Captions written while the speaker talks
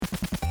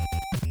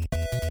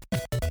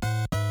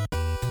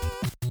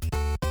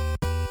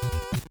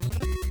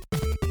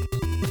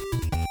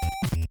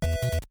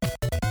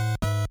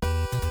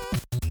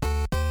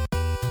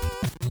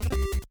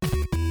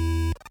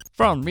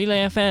From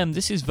Relay FM,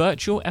 this is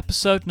Virtual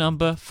episode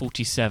number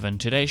 47.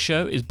 Today's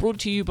show is brought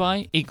to you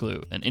by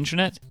Igloo, an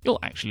intranet you'll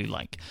actually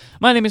like.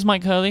 My name is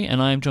Mike Hurley,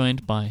 and I am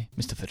joined by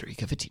Mr.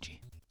 Federico Vitiggi.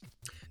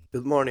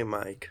 Good morning,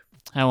 Mike.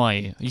 How are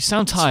you? You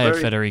sound tired,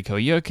 Federico. Are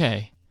you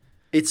okay?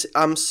 I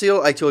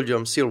told you,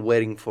 I'm still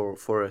waiting for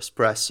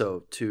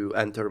espresso to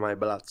enter my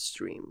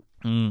bloodstream.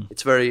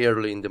 It's very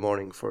early in the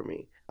morning for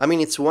me. I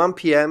mean, it's 1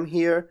 p.m.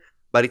 here,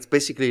 but it's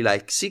basically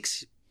like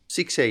 6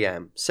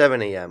 a.m.,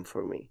 7 a.m.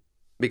 for me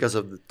because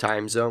of the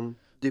time zone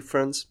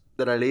difference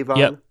that I live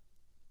on.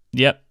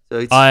 Yep. So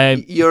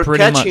you're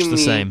pretty much the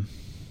same.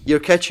 You're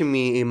catching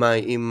me in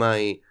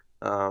my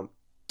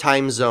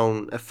time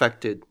zone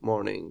affected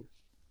morning.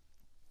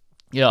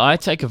 Yeah, I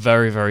take a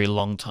very, very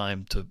long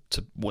time to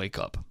wake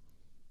up.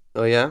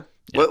 Oh yeah?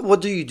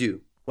 What do you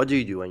do? What do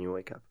you do when you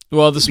wake up?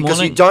 Well, this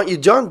morning because you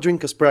don't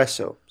drink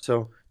espresso,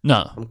 so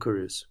no, I'm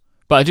curious.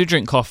 But I do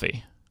drink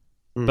coffee,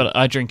 but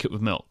I drink it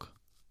with milk.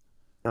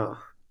 Oh,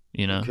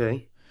 you know.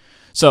 Okay.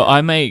 So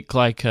I make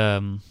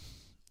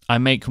I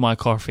make my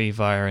coffee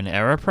via an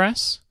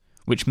AeroPress,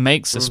 which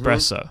makes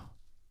espresso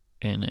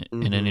in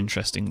an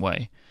interesting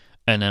way,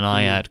 and then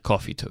I add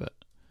coffee to it.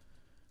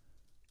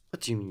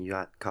 What do you mean you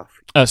add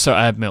coffee? Oh, so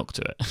I add milk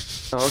to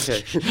it. Oh,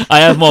 okay.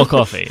 I add more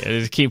coffee. I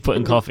just keep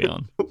putting coffee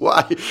on.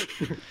 Why?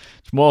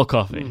 It's more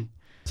coffee.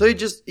 So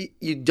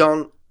you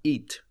don't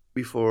eat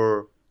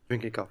before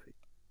drinking coffee?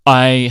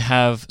 I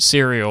have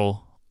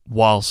cereal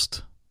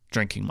whilst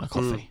drinking my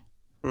coffee.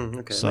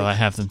 Okay. So I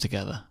have them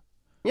together.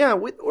 Yeah,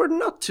 we're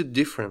not too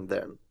different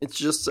then. It's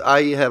just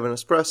I have an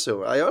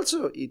espresso. I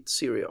also eat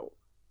cereal,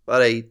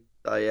 but I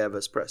have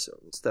espresso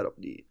instead of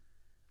the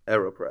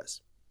AeroPress.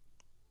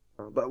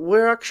 But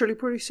we're actually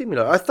pretty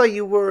similar. I thought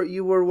you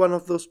were one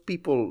of those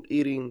people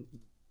eating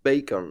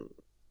bacon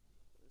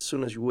as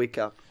soon as you wake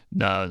up.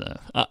 No.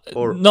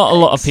 Or not eggs. A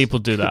lot of people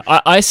do that.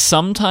 I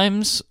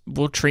sometimes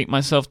will treat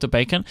myself to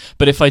bacon,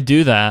 but if I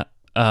do that,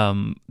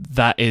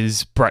 that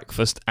is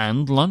breakfast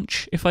and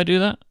lunch if I do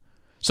that.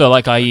 So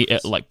like I eat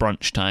at like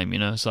brunch time, you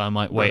know, so I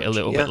might wait a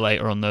little bit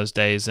later on those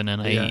days and then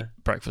I eat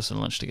breakfast and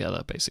lunch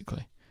together,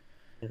 basically.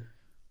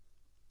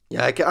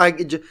 Yeah,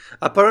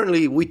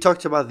 apparently we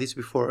talked about this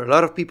before. A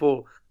lot of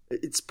people,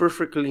 it's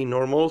perfectly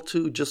normal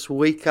to just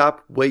wake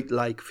up, wait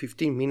like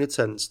 15 minutes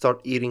and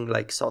start eating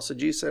like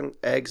sausages and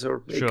eggs or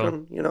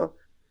bacon, you know.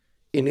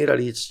 In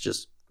Italy, it's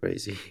just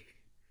crazy.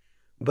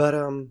 But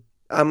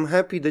I'm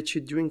happy that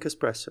you drink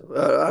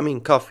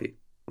espresso. Coffee,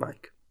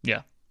 Mike.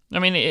 Yeah. I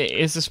mean, it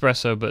is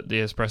espresso, but the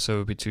espresso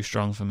would be too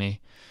strong for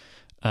me.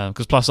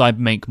 Because plus I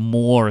make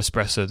more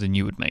espresso than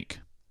you would make.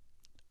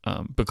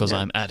 Because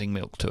I'm adding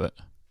milk to it.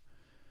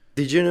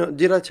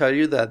 Did I tell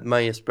you that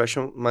my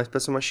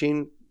espresso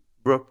machine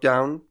broke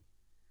down?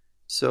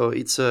 So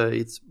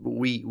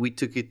we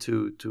took it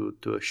to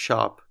a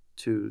shop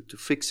to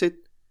fix it,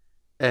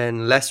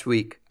 and last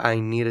week I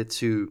needed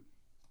to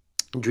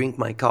drink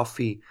my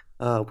coffee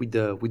with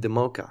the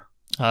mocha.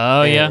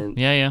 Oh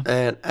yeah.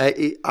 And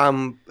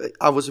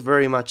I was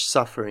very much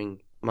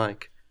suffering,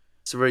 Mike.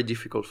 It's very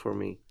difficult for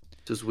me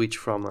to switch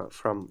from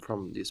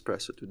the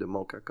espresso to the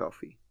mocha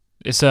coffee.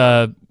 It's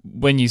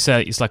when you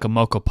say it's like a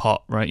mocha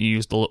pot, right? You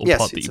use the little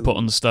pot that you put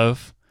on the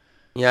stove.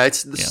 Yeah,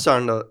 it's the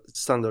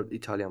standard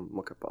Italian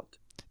mocha pot.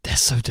 They're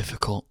so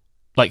difficult.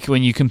 Like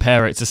when you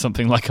compare it to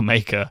something like a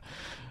maker,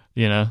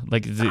 you know,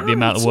 like the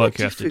amount of work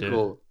you have to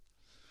do.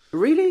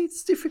 Really,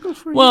 it's difficult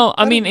for you? Well,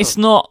 I mean, it's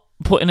not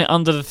putting it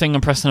under the thing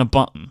and pressing a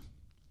button,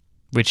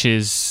 which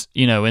is,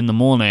 you know, in the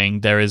morning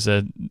there is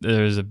a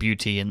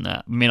beauty in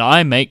that. I mean,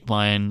 I make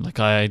mine like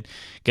I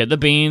get the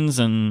beans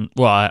and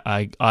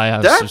I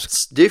have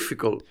that's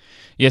difficult.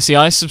 Yeah, see,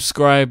 I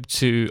subscribe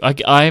to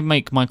I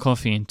make my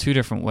coffee in two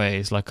different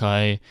ways. Like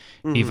I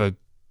either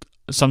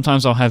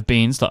sometimes I'll have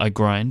beans that I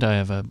grind. I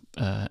have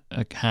a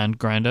hand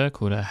grinder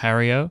called a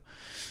Hario.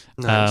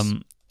 Nice.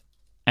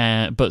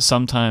 But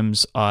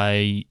sometimes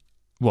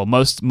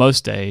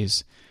most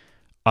days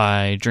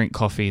I drink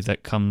coffee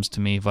that comes to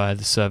me via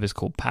the service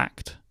called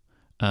Packed,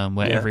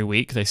 where every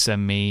week they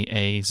send me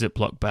a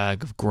Ziploc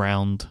bag of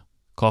ground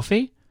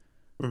coffee,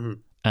 and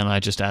I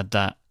just add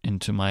that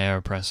into my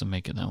AeroPress and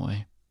make it that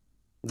way.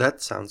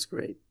 That sounds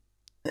great.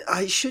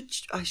 I should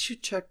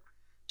check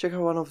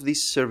out one of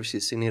these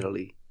services in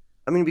Italy.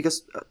 I mean,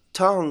 because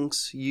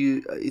Tongs,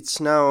 it is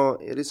now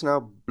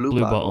Blue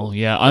Bottle.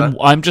 Yeah,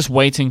 I'm just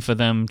waiting for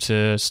them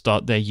to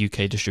start their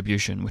UK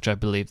distribution, which I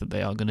believe that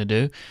they are going to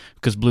do,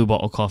 because Blue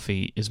Bottle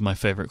coffee is my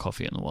favorite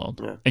coffee in the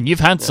world. Yeah. And you've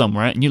had some,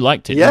 right? And you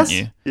liked it, didn't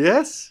you?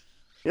 Yes.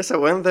 I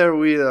went there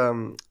with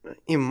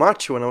in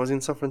March when I was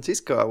in San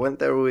Francisco. I went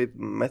there with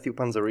Matthew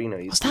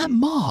Panzarino. Was that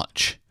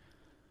March?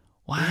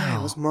 Wow. Yeah,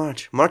 it was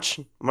March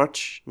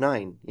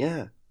 9.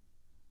 Yeah.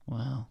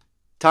 Wow.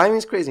 Time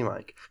is crazy,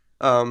 Mike.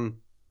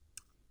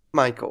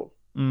 Michael.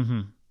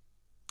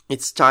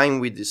 It's time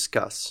we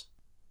discuss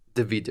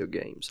the video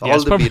games.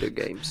 Video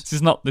games.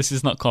 This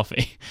is not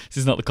coffee. This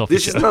is not the coffee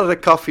show. This is not a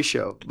coffee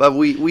show. But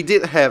we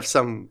did have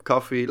some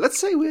coffee. Let's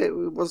say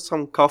it was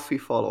some coffee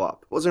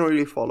follow-up. It wasn't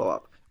really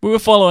follow-up. We were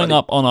following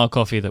up on our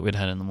coffee that we'd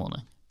had in the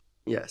morning.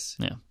 Yes.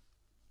 Yeah.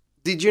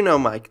 Did you know,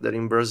 Mike, that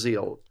in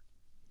Brazil,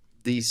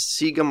 the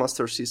Sega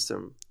Master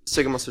System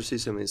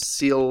is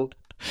still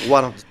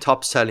one of the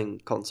top-selling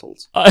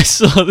consoles? I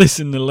saw this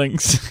in the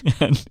links,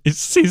 and it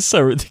seems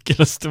so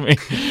ridiculous to me.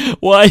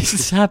 Why is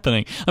this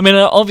happening? I mean,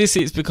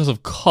 obviously it's because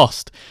of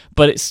cost,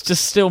 but it's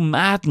just still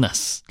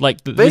madness.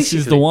 Like, this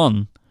is the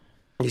one.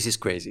 This is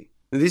crazy.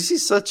 This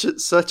is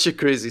such a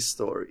crazy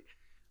story.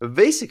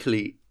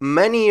 Basically,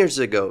 many years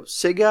ago,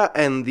 Sega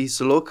and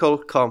this local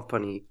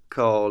company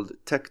called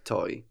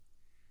Tectoy,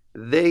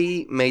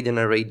 they made an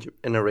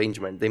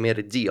arrangement. They made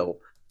a deal.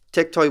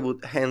 Tectoy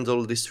would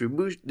handle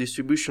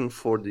distribution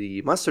for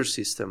the Master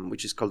System,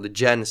 which is called the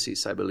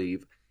Genesis, I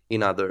believe, in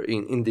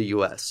the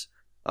US.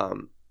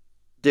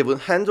 They would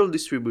handle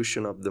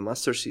distribution of the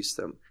Master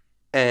System,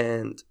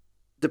 and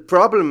the big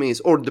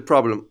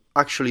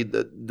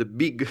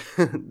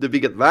the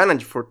big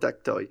advantage for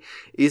Tectoy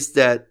is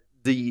that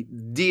the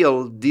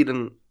deal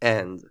didn't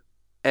end,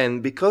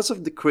 and because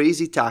of the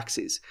crazy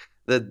taxes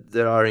that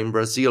there are in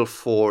Brazil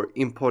for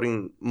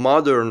importing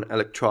modern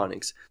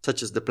electronics,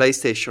 such as the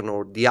PlayStation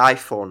or the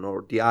iPhone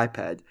or the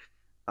iPad,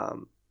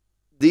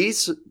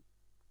 this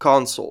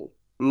console,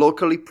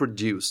 locally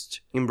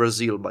produced in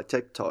Brazil by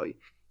Tectoy,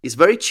 is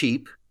very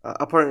cheap.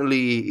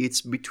 Apparently,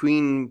 it's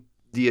between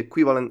the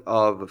equivalent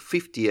of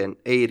 50 and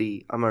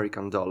 80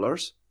 American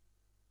dollars.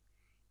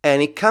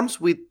 And it comes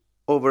with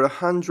over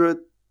 100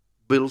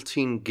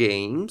 built-in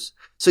games.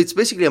 So it's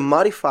basically a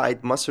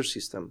modified Master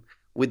System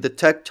with the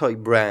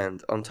Tectoy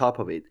brand on top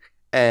of it.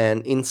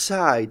 And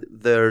inside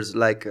there's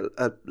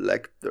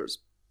there's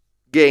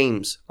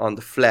games on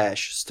the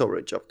flash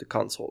storage of the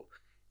console.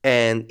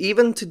 And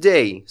even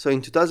today, so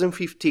in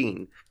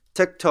 2015,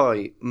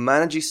 Tectoy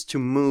manages to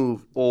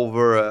move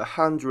over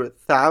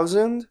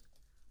 100,000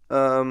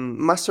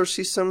 Master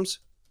Systems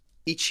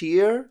each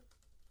year,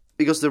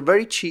 because they're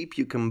very cheap.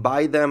 You can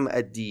buy them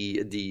at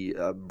the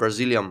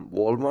Brazilian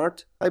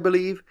Walmart, I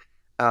believe.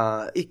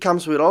 It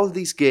comes with all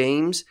these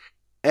games,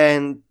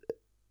 and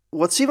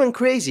what's even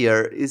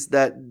crazier is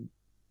that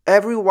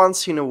every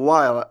once in a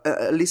while,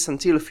 at least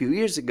until a few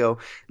years ago,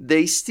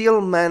 they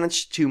still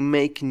managed to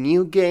make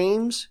new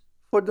games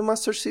for the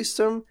Master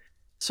System.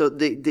 So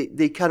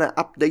they kind of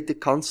update the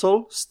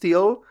console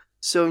still.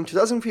 So in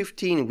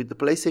 2015, with the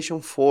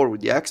PlayStation 4, with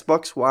the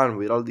Xbox One,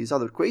 with all these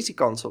other crazy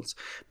consoles,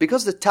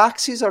 because the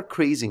taxes are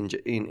crazy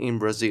in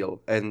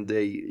Brazil, and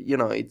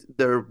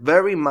they're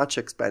very much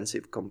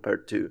expensive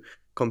compared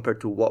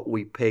to what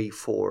we pay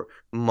for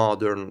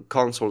modern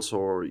consoles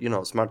or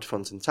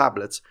smartphones and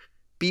tablets.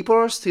 People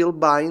are still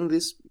buying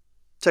this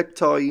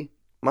Tectoy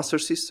Master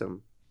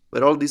System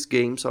with all these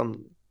games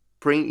on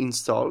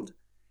pre-installed.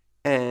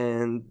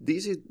 And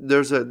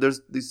there's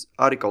this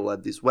article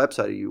at this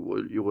website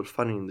you will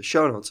find it in the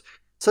show notes.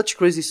 Such a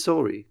crazy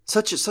story,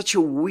 such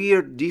a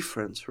weird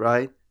difference,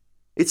 right?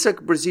 It's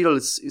like Brazil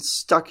is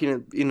stuck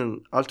in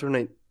an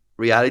alternate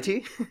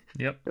reality.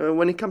 Yep.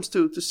 When it comes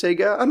to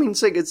Sega, I mean,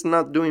 Sega's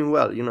not doing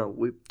well.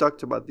 We've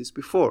talked about this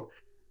before.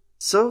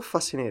 So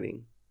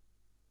fascinating.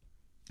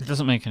 It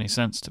doesn't make any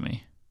sense to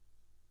me.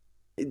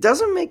 It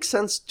doesn't make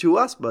sense to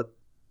us, but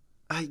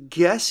I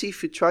guess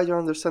if you try to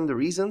understand the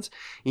reasons,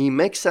 it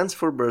makes sense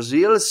for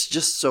Brazil. It's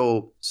just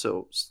so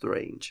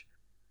strange.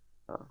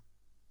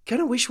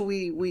 Kind of wish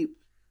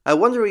I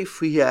wonder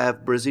if we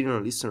have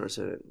Brazilian listeners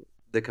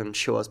that can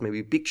show us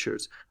maybe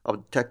pictures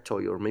of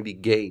Tectoy or maybe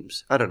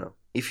games. I don't know.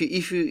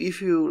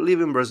 If you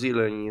live in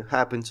Brazil and you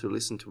happen to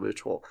listen to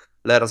Virtual,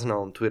 let us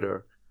know on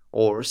Twitter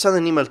or send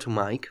an email to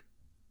Mike.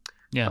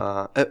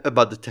 Yeah.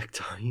 About the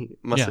Tectoy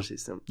Master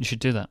System. You should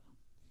do that.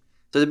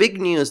 So the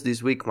big news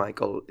this week,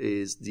 Michael,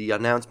 is the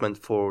announcement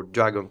for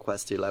Dragon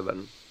Quest XI.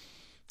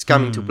 It's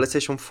coming to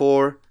PlayStation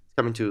 4, it's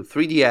coming to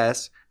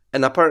 3DS,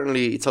 and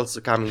apparently it's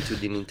also coming to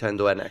the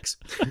Nintendo NX.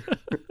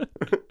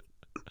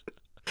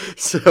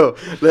 So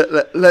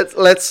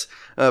let's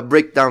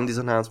break down this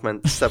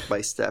announcement step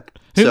by step.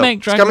 Who make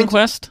Dragon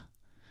Quest?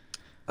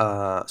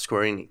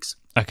 Square Enix.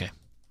 Okay.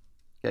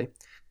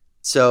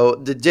 So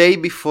the day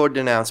before the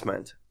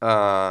announcement,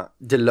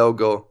 the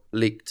logo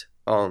leaked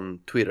on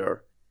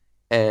Twitter.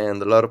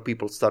 And a lot of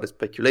people started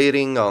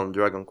speculating on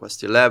Dragon Quest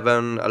XI.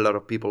 A lot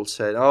of people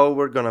said, "Oh,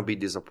 we're gonna be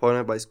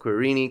disappointed by Square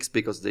Enix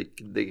because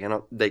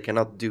they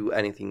cannot do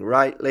anything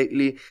right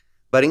lately."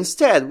 But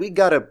instead, we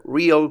got a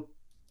real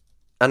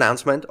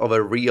announcement of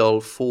a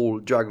real full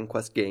Dragon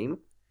Quest game,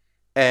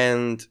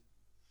 and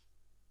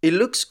it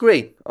looks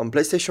great on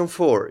PlayStation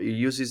 4. It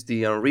uses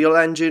the Unreal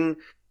Engine.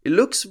 It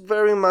looks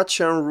very much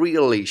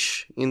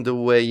Unreal-ish in the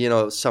way,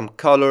 some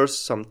colors,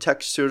 some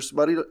textures,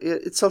 but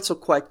it's also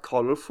quite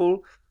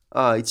colorful.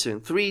 It's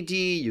in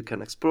 3D, you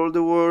can explore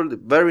the world,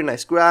 very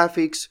nice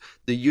graphics,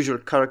 the usual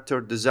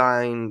character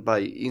design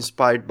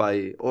inspired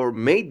by, or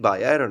made by,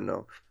 I don't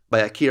know, by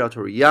Akira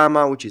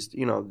Toriyama, which is,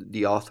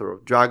 the author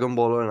of Dragon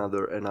Ball and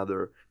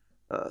another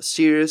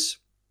series.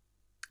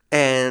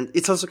 And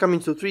it's also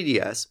coming to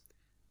 3DS.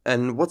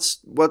 And what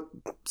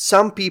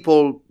some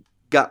people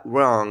got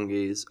wrong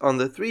is, on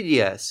the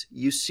 3DS,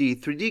 you see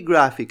 3D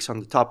graphics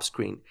on the top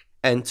screen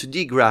and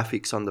 2D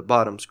graphics on the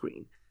bottom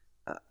screen.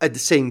 at the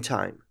same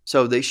time.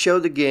 So they show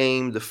the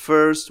game,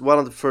 one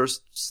of the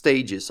first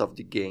stages of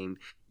the game.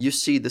 You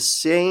see the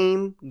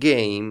same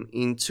game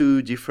in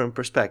two different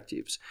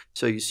perspectives.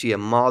 So you see a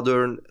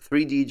modern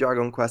 3D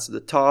Dragon Quest at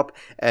the top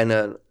and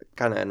a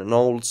kind of an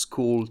old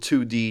school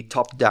 2D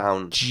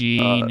top-down.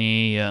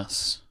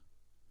 Genius.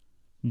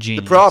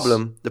 Genius.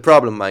 The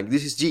problem, Mike,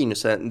 this is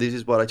genius, and this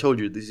is what I told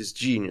you, this is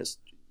genius.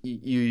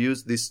 You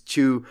use these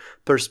two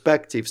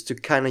perspectives to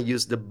kind of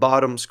use the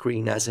bottom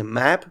screen as a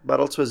map, but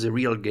also as a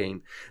real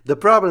game. The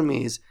problem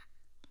is,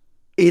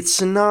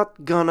 it's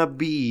not gonna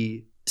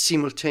be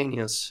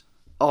simultaneous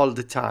all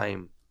the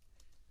time.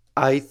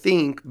 I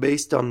think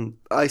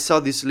I saw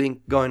this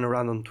link going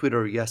around on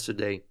Twitter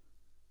yesterday,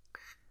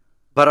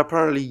 but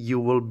apparently you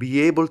will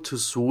be able to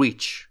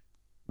switch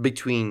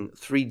between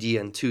 3D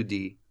and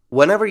 2D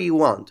whenever you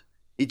want.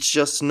 It's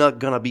just not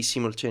gonna be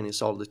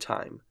simultaneous all the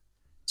time.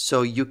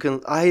 So you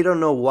can, I don't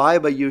know why,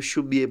 but you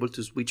should be able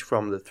to switch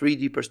from the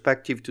 3D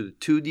perspective to the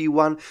 2D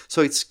one.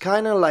 So it's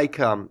kind of like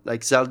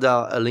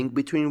Zelda: A Link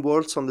Between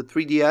Worlds on the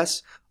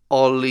 3DS,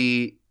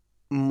 only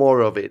more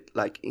of it.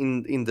 Like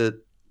in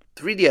the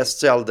 3DS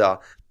Zelda,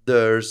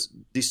 there's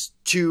these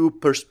two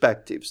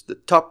perspectives, the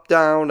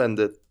top-down and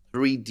the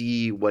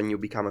 3D when you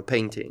become a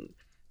painting.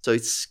 So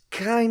it's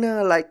kind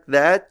of like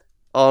that,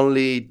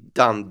 only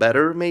done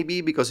better maybe,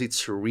 because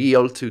it's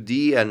real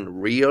 2D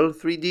and real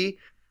 3D.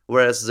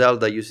 Whereas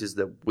Zelda uses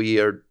the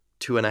weird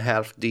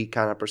 2.5D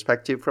kind of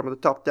perspective from the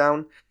top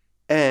down.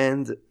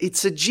 And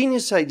it's a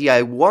genius idea.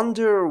 I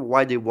wonder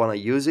why they want to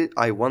use it.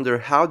 I wonder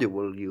how they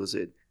will use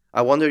it.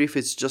 I wonder if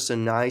it's just a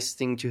nice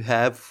thing to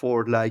have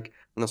for like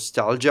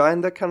nostalgia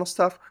and that kind of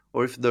stuff,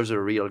 or if there's a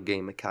real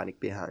game mechanic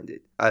behind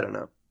it. I don't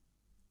know.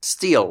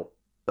 Still,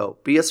 though,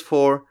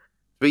 PS4,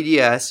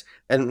 3DS,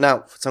 and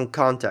now for some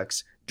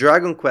context,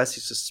 Dragon Quest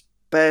is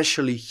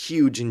especially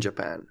huge in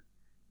Japan.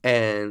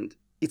 And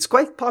it's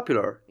quite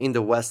popular in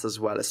the West as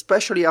well,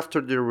 especially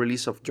after the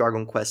release of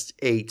Dragon Quest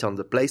VIII on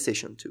the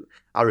PlayStation 2.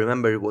 I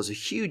remember it was a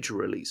huge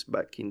release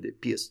back in the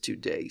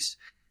PS2 days.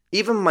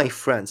 Even my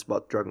friends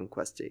bought Dragon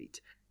Quest VIII.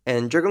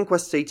 And Dragon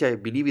Quest VIII, I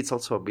believe it's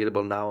also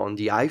available now on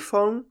the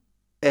iPhone.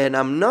 And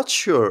I'm not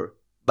sure,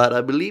 but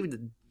I believe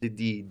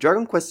the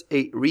Dragon Quest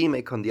VIII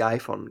remake on the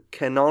iPhone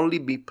can only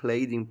be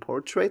played in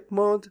portrait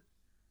mode,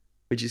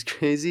 which is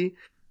crazy.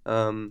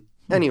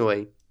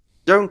 Anyway,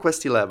 Dragon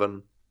Quest XI.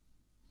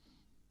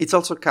 It's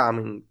also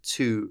coming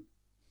to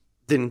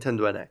the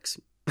Nintendo NX.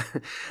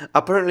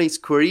 Apparently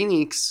Square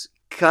Enix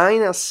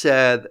kind of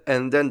said,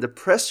 and then the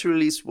press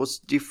release was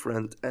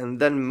different, and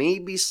then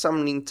maybe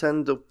some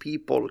Nintendo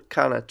people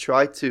kind of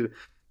tried to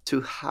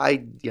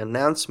hide the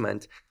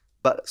announcement,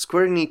 but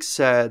Square Enix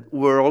said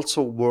we're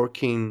also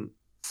working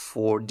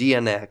for the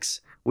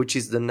NX, which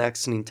is the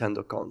next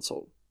Nintendo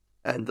console,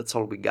 and that's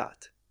all we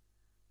got.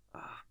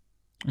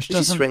 Which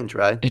is strange,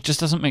 right? It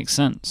just doesn't make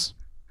sense.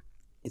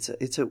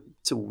 It's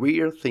a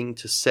weird thing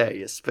to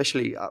say,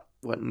 especially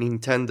when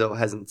Nintendo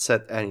hasn't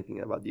said anything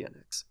about the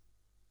NX.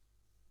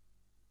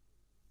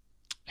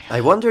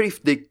 I wonder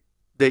if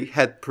they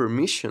had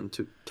permission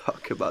to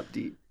talk about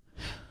the.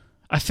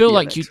 I feel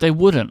like they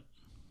wouldn't.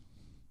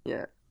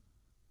 Yeah.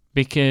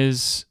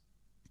 Because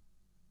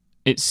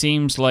it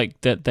seems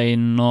like that they're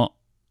not.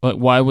 Like,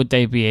 why would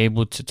they be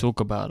able to talk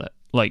about it?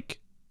 Like,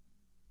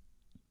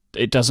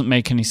 it doesn't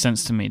make any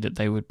sense to me that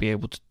they would be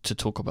able to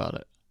talk about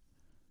it.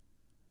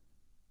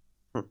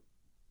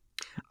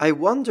 I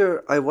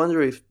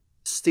wonder if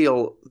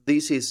still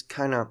this is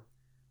kind of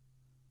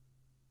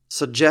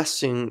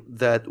suggesting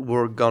that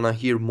we're gonna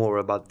hear more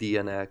about the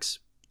NX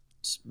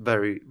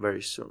very,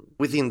 very soon.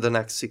 Within the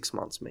next 6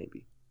 months,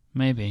 maybe.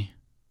 Maybe.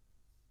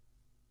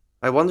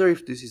 I wonder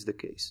if this is the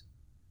case.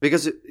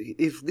 Because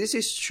if this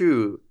is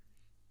true,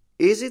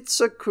 is it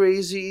so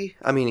crazy?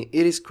 I mean,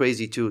 it is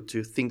crazy to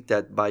think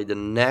that by the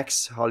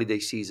next holiday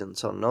season,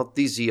 so not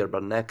this year,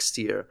 but next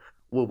year,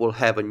 we will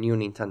have a new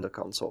Nintendo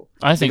console.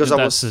 I think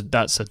that's a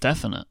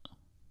definite.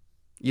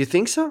 You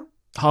think so?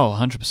 Oh,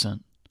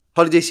 100%.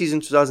 Holiday season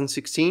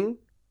 2016,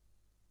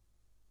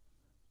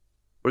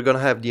 we're going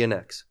to have the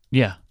NX.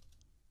 Yeah.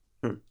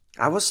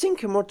 I was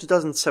thinking more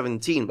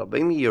 2017, but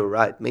maybe you're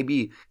right.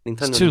 Maybe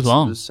Nintendo it's too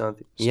long. To do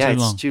something.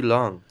 It's too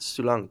long. It's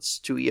too long. It's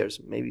 2 years.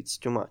 Maybe it's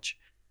too much.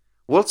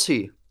 We'll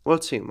see. We'll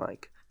see,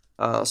 Mike.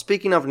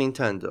 Speaking of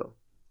Nintendo,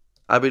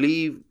 I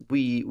believe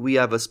we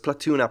have a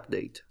Splatoon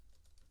update.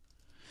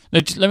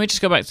 Let me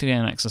just go back to the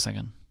NX a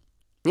second.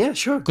 Yeah,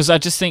 sure. Because I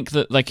just think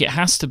that it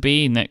has to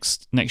be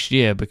next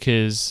year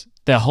because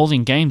they're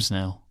holding games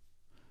now.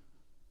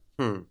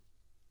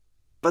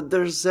 But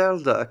there's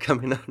Zelda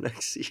coming out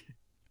next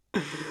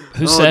year.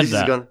 Who said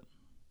that?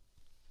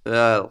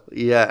 Well,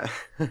 yeah.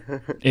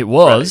 It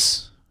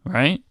was,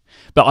 right?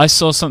 But I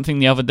saw something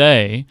the other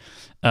day.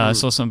 I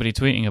saw somebody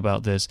tweeting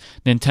about this.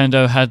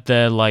 Nintendo had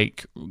their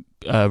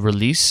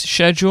release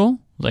schedule.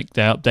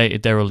 They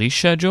updated their release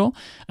schedule,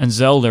 and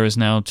Zelda is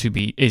now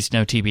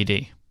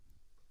TBD.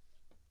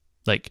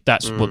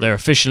 That's what they're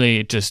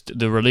officially just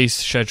the release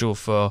schedule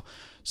for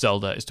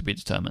Zelda is to be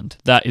determined.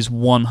 That is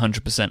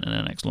 100%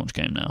 an NX launch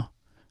game now.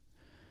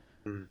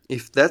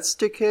 If that's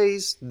the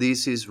case,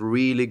 this is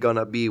really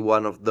gonna be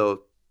one of those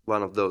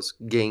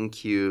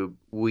GameCube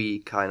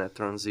Wii kind of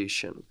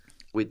transition,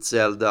 with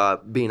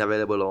Zelda being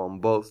available on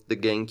both the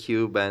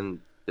GameCube and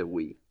the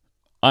Wii.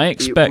 I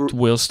expect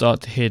we'll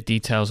start to hear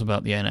details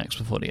about the NX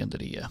before the end of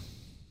the year.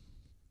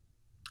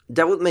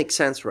 That would make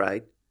sense,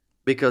 right?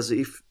 Because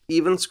if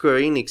even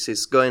Square Enix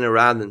is going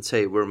around and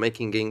say we're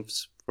making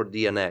games for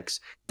the NX,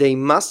 they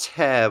must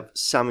have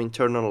some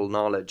internal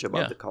knowledge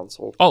about the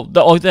console.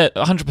 They're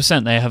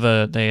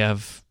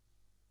 100%.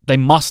 They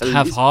must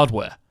have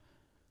hardware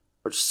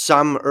or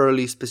some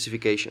early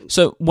specifications.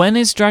 So when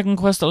is Dragon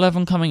Quest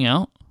XI coming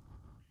out?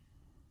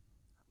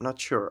 I'm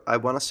not sure. I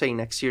want to say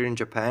next year in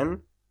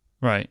Japan.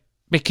 Right,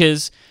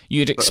 because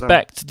you'd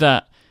expect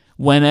that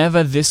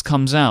whenever this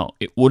comes out,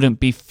 it wouldn't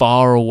be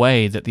far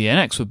away that the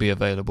NX would be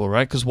available,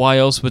 right? Because why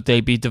else would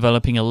they be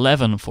developing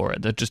 11 for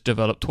it? They've just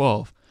developed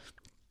 12.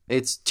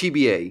 It's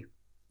TBA,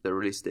 the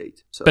release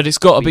date. So but it's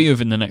got to be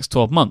within the next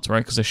 12 months, right?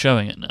 Because they're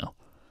showing it now.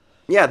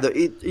 Yeah,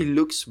 it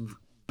looks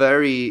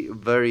very,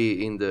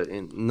 very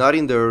not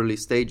in the early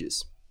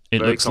stages. It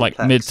very looks complex.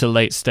 like mid to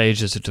late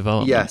stages of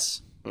development.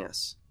 Yes.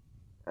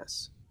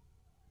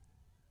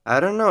 I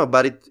don't know,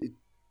 but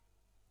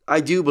I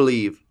do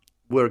believe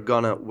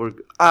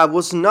I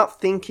was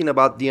not thinking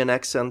about the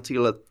NX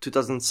until a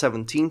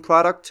 2017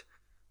 product,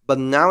 but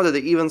now that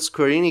even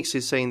Square Enix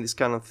is saying these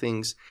kind of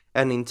things,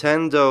 and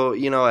Nintendo,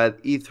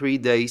 at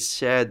E3 they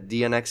said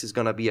the NX is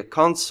gonna be a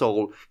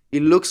console,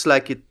 it looks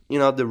like it.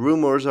 The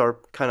rumors are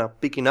kind of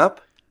picking up,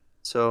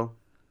 so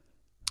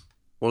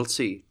we'll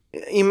see.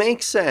 It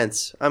makes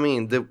sense. I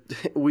mean,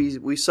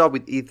 we saw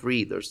with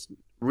E3, there's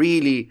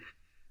really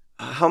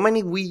how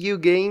many Wii U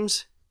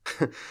games?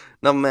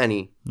 Not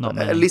many.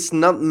 At least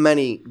not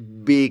many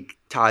big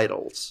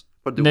titles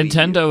for the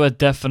Nintendo Wii U. are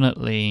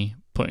definitely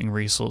putting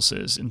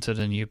resources into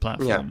the new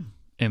platform,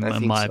 in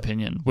my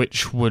opinion,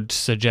 which would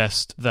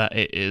suggest that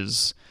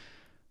it's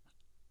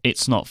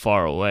not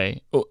far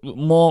away.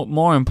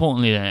 More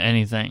importantly than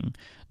anything,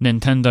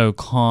 Nintendo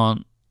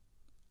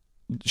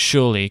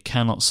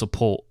cannot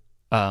support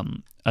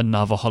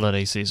another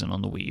holiday season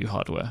on the Wii U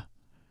hardware.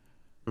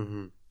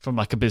 Mm-hmm. From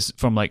a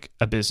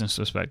business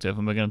perspective,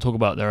 and we're going to talk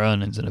about their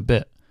earnings in a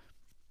bit.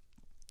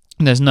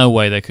 There's no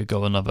way they could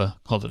go another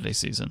holiday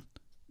season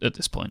at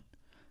this point.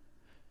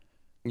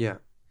 Yeah,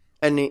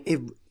 and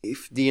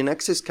if the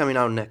NX is coming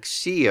out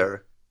next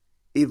year,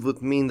 it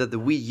would mean that the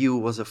Wii U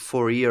was a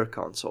 4-year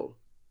console.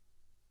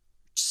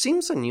 Which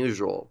seems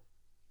unusual.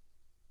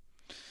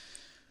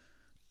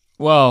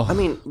 Well, I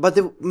mean, but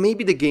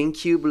maybe the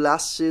GameCube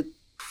lasted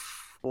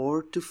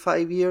 4 to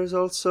 5 years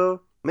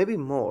also, maybe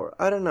more.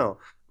 I don't know.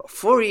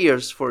 4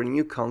 years for a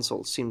new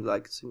console seemed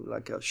like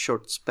a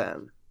short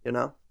span,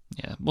 Yeah,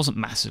 it wasn't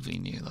massively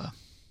new though.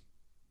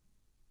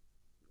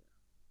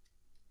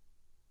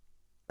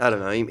 I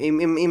don't know.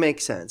 It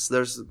makes sense.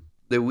 There's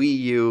the Wii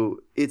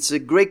U. It's a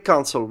great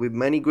console with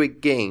many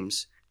great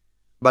games,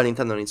 but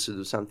Nintendo needs to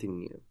do something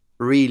new,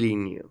 really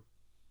new.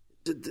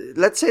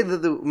 Let's say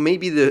that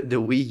maybe the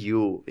Wii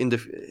U in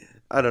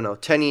the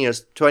 10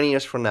 years, 20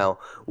 years from now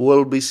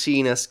will be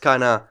seen as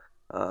kind of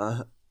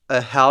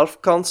a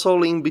half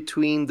console in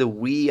between the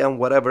Wii and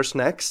whatever's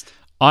next.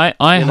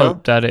 I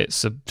hope that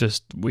it's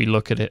we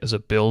look at it as a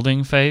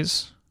building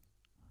phase.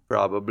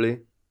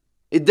 Probably.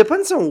 It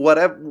depends on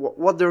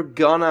what they're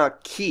gonna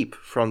keep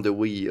from the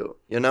Wii U,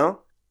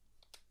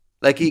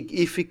 Like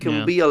if it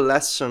can be a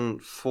lesson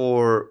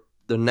for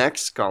the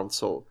next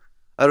console.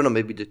 I don't know,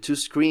 maybe the 2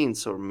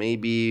 screens, or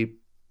maybe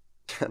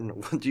I don't know,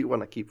 what do you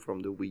want to keep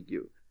from the Wii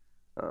U?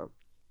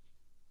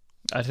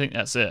 I think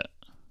that's it.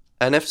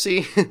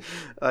 NFC?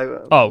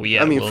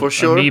 I mean, for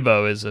sure.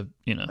 Amiibo is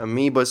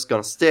Amiibo is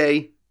gonna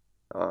stay.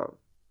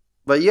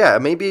 But yeah,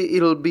 maybe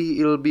it'll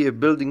be a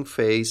building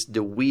phase.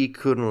 The Wii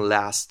couldn't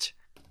last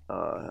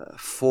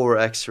 4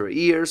 extra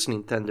years.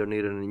 Nintendo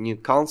needed a new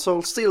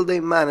console. Still,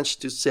 they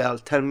managed to sell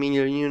 10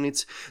 million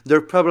units.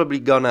 They're probably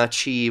gonna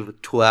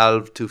achieve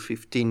 12 to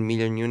 15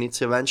 million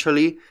units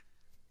eventually.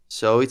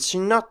 So it's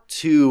not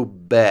too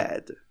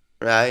bad,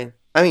 right?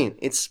 I mean,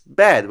 it's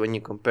bad when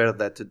you compare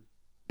that to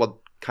what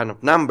kind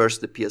of numbers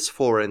the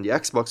PS4 and the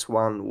Xbox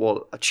One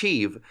will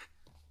achieve.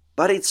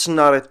 But it's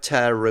not a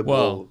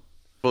terrible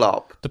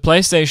flop. The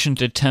PlayStation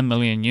did 10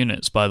 million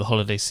units by the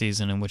holiday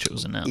season in which it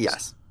was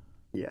announced.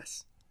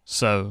 Yes.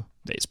 So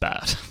it's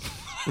bad.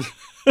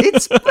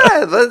 It's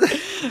bad.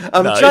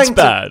 I'm trying it's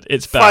bad.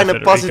 It's bad. Find a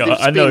positive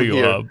spin I know you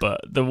here. are,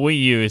 but the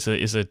Wii U is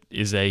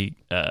a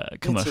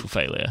commercial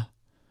failure.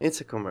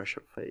 It's a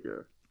commercial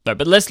failure. No,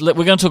 but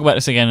we're going to talk about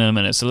this again in a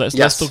minute. So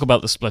let's talk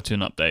about the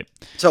Splatoon update.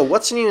 So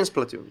what's new in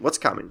Splatoon? What's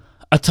coming?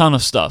 A ton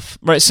of stuff,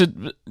 right? So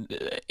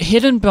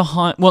hidden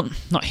behind, well,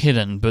 not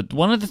hidden, but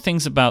one of the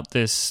things about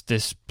this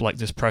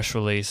press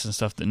release and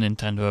stuff that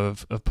Nintendo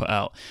have put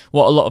out,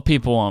 what a lot of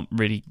people aren't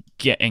really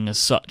getting as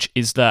such,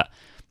 is that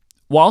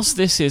whilst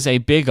this is a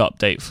big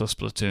update for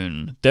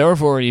Splatoon,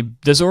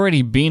 there's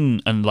already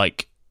been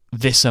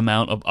this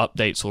amount of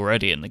updates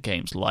already in the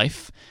game's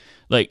life.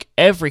 Like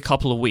every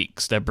couple of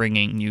weeks, they're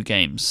bringing new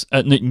games,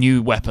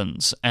 new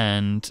weapons,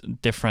 and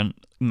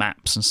different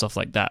maps and stuff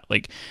like that.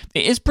 Like,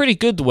 it is pretty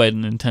good the way that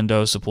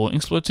Nintendo is supporting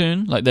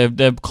Splatoon. Like,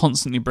 they're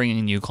constantly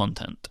bringing new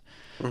content.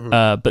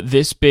 But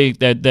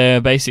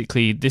they're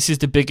basically, this is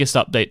the biggest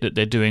update that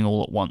they're doing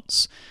all at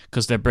once,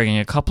 because they're bringing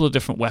a couple of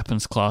different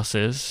weapons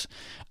classes,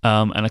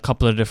 and a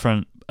couple of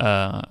different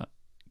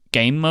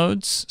game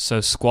modes,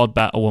 so squad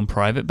battle and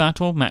private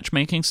battle,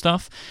 matchmaking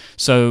stuff.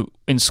 So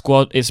in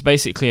squad, it's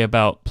basically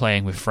about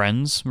playing with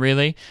friends,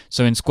 really.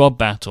 So in squad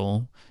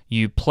battle,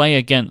 you play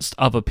against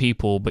other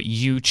people, but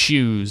you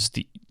choose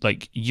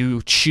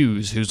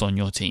who's on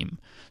your team.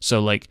 So,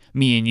 like,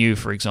 me and you,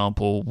 for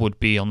example, would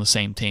be on the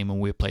same team and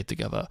we'd play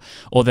together.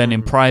 Or then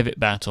in private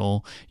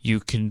battle, you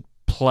can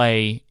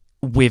play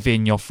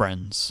within your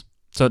friends.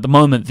 So at the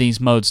moment, these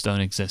modes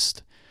don't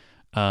exist.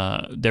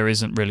 There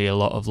isn't really a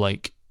lot of,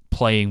 like,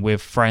 playing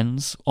with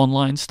friends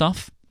online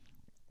stuff.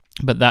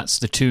 But that's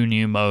the two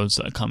new modes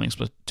that are coming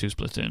to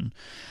Splatoon,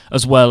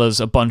 as well as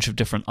a bunch of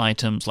different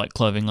items, like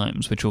clothing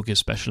items, which will give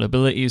special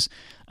abilities,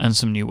 and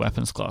some new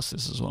weapons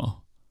classes as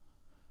well.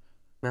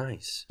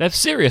 Nice. They're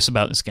serious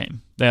about this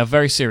game. They are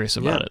very serious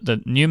about it.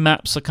 The new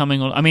maps are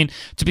coming on. I mean,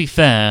 to be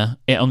fair,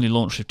 it only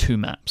launched with 2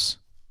 maps.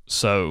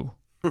 So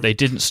they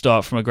didn't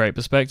start from a great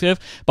perspective.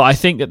 But I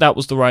think that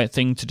was the right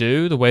thing to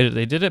do, the way that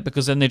they did it,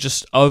 because then they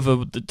just,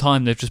 over the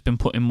time, they've just been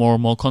putting more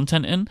and more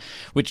content in,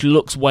 which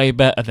looks way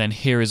better than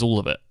here is all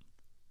of it.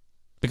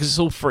 Because it's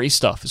all free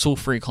stuff. It's all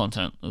free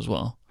content as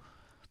well.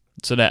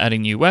 So they're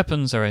adding new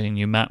weapons, they're adding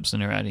new maps,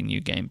 and they're adding new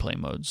gameplay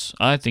modes.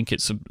 I think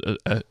it's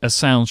a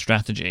sound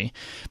strategy,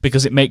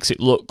 because it makes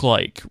it look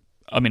like,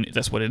 I mean,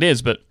 that's what it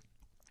is, but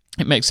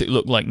it makes it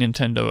look like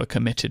Nintendo are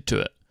committed to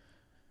it.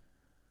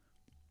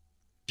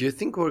 Do you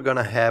think we're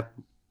gonna have,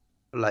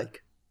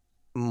 like,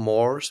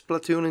 more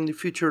Splatoon in the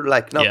future?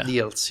 Like, not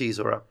DLCs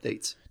or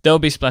updates? There'll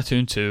be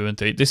Splatoon 2 and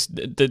 3.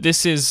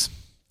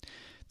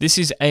 This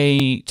is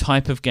a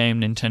type of game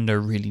Nintendo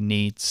really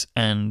needs,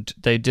 and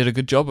they did a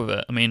good job of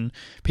it. I mean,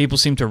 people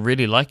seem to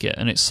really like it,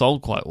 and it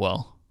sold quite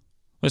well.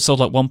 It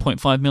sold like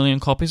 1.5 million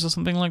copies or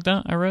something like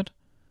that, I read.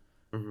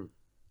 Mm-hmm.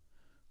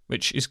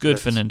 Which is good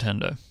for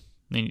Nintendo.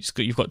 I mean,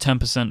 you've got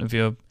 10% of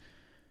your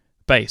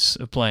base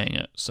of playing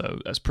it, so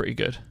that's pretty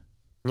good.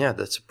 Yeah,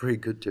 that's a pretty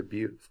good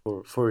debut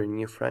for a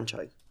new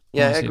franchise.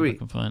 Yeah, I agree. If I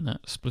can find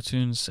that.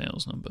 Splatoon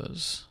sales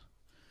numbers.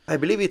 I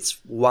believe it's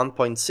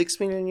 1.6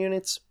 million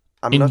units.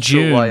 I'm in not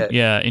June, sure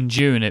why. In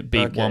June it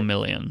beat 1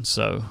 million.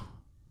 So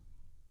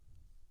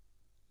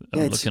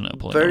I'm looking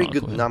at very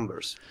good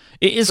numbers.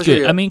 It is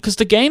good. I mean, because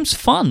the game's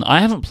fun.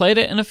 I haven't played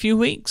it in a few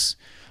weeks,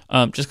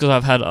 just because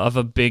I've had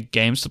other big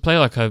games to play.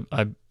 Like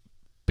I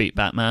beat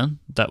Batman.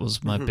 That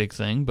was my big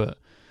thing. But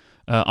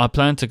I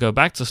plan to go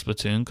back to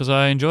Splatoon because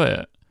I enjoy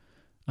it.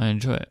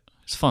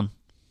 It's fun.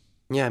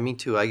 Yeah, me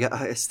too.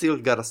 I still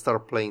gotta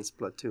start playing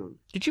Splatoon.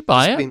 Did you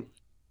buy it?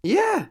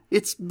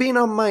 It's been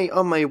on my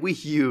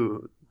Wii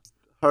U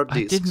hard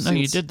disk. I didn't know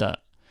you did that.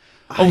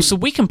 So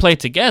we can play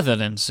together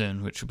then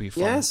soon, which will be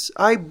fun. Yes,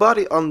 I bought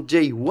it on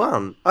day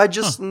 1. I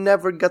just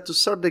never got to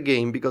start the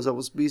game because I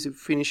was busy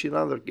finishing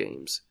other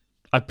games.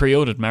 I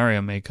pre-ordered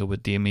Mario Maker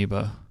with the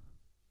amiibo.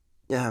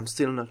 Yeah, I'm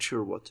still not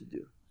sure what to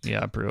do.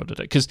 Yeah, I pre-ordered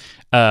it because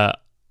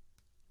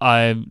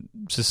I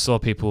just saw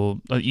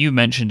people. You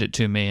mentioned it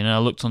to me, and I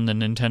looked on the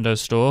Nintendo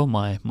store,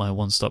 my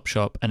one-stop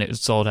shop, and it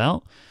was sold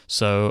out.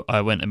 So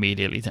I went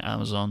immediately to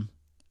Amazon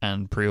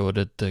and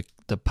pre-ordered the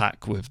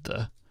pack with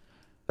the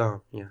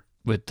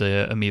with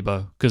the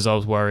amiibo because I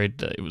was worried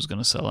that it was going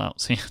to sell out.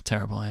 See how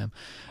terrible I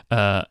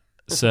am.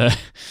 So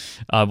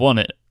I want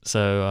it.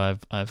 So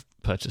I've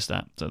purchased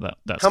that. So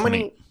that's how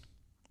many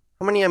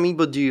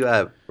amiibo do you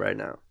have right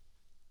now?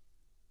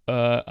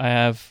 I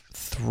have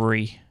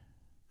 3.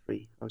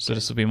 Okay. So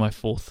this will be my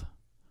 4th.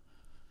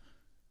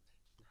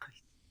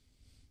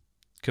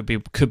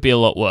 Could be a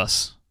lot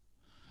worse.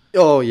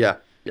 Oh yeah,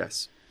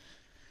 yes.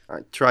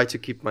 I try to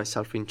keep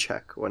myself in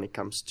check when it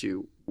comes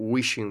to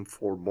wishing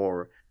for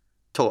more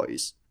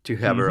toys to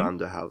have around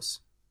the house,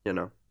 you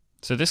know.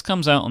 So this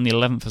comes out on the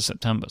 11th of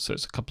September, so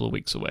it's a couple of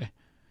weeks away.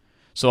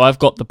 So I've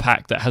got the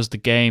pack that has the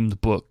game, the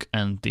book,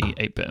 and the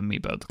 8-bit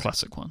amiibo, the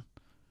classic one.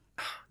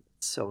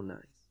 So nice.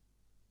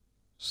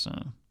 So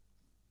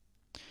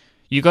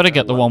you got to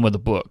get the one with the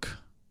book,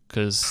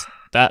 because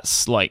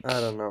that's like... I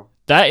don't know.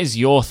 That is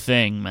your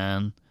thing,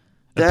 man.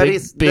 That big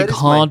is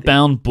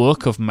hardbound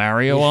book of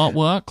Mario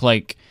artwork.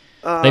 Like,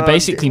 they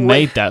basically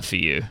made that for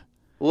you.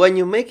 When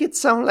you make it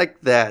sound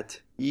like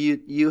that,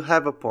 you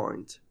have a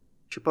point.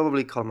 Should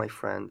probably call my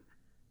friend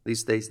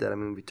these days that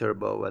I'm in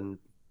Viterbo. And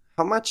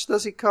how much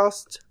does it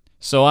cost?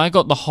 So I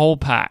got the whole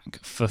pack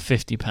for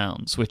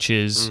 £50, which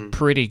is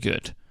pretty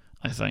good,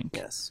 I think.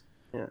 Yes.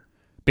 Yeah.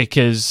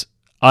 Because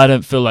I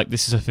don't feel like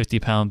this is a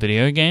 £50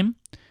 video game.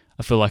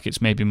 I feel like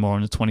it's maybe more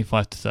on the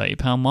 £25 to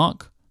 £30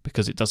 mark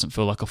because it doesn't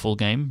feel like a full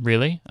game,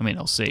 really. I mean,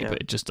 I'll see,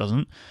 but it just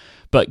doesn't.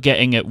 But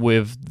getting it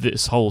with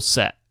this whole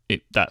set,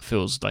 that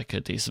feels like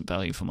a decent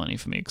value for money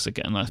for me because I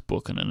get a nice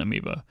book and an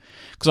amiibo.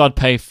 Because I'd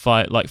pay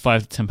 £5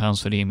 to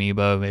 £10 for the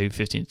amiibo, maybe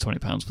 £15 to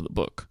 £20 for the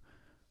book.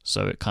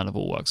 So it kind of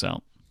all works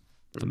out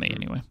for me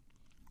anyway.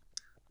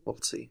 We'll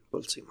see,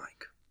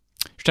 Mike.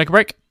 Should we take a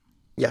break?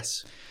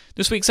 Yes.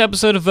 This week's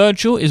episode of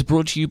Virtual is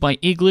brought to you by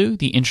Igloo,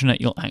 the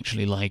internet you'll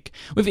actually like.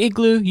 With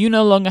Igloo, you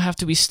no longer have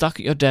to be stuck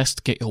at your desk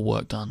to get your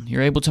work done.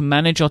 You're able to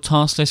manage your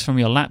task list from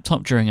your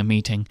laptop during a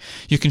meeting.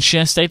 You can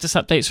share status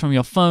updates from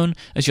your phone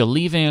as you're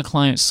leaving a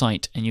client's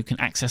site, and you can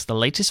access the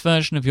latest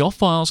version of your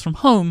files from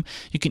home.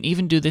 You can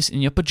even do this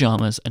in your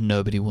pajamas and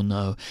nobody will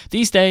know.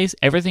 These days,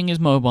 everything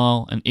is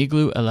mobile, and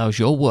Igloo allows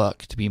your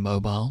work to be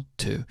mobile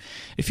too.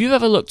 If you've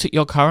ever looked at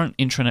your current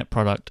intranet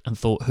product and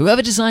thought,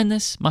 whoever designed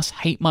this must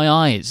hate my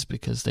eyes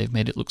because they've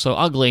made it look so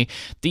ugly,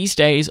 these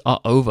days are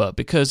over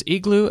because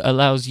Igloo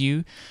allows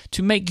you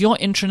to make your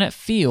intranet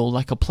feel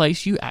like a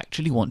place you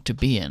actually want to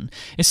be in.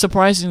 It's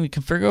surprisingly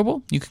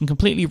configurable. You can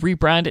completely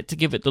rebrand it to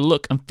give it the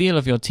look and feel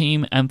of your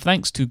team, and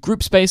thanks to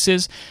group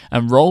spaces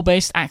and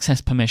role-based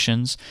access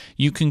permissions,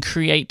 you can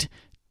create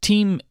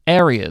team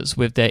areas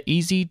with their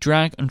easy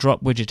drag and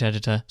drop widget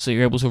editor, so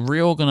you're able to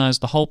reorganize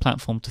the whole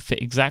platform to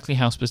fit exactly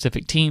how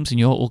specific teams in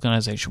your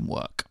organization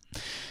work.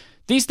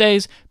 These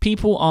days,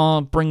 people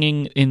are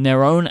bringing in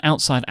their own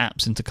outside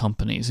apps into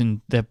companies, and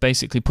they're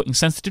basically putting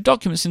sensitive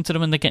documents into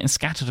them, and they're getting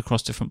scattered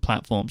across different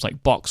platforms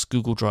like Box,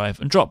 Google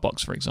Drive, and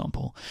Dropbox, for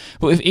example.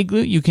 But with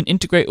Igloo, you can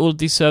integrate all of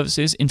these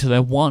services into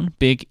their one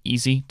big,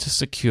 easy to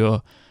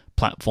secure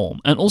platform.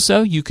 And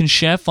also, you can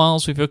share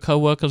files with your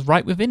coworkers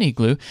right within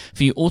Igloo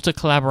for you all to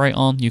collaborate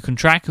on. You can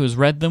track who has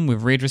read them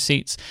with read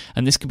receipts,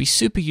 and this can be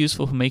super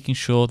useful for making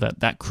sure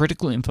that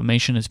critical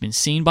information has been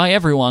seen by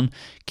everyone,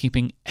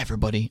 keeping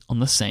everybody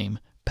on the same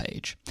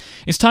page.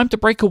 It's time to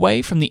break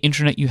away from the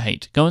internet you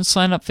hate. Go and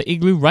sign up for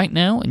Igloo right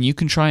now, and you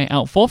can try it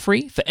out for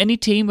free for any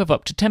team of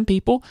up to 10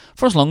 people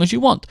for as long as you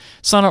want.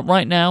 Sign up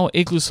right now at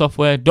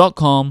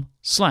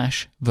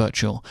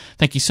igloosoftware.com/virtual.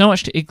 Thank you so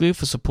much to Igloo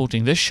for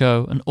supporting this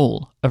show and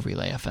all of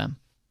Relay FM.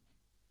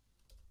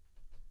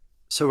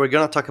 So we're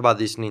going to talk about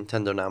these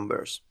Nintendo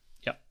numbers.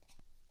 Yep.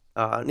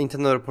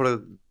 Nintendo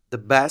reported the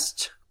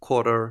best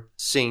quarter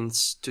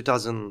since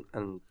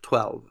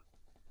 2012.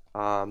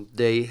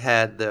 They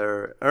had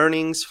their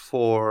earnings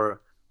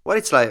for what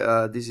it's like.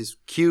 This is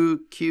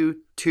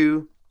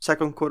Q2,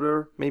 second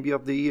quarter maybe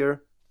of the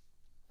year.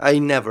 I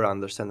never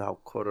understand how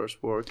quarters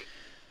work.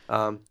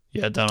 Don't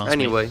ask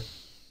anyway.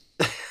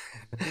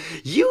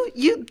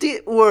 You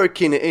did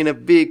work in a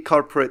big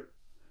corporate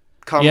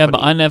company. Yeah,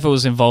 but I never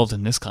was involved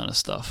in this kind of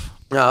stuff.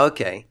 Oh,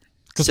 okay.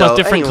 Because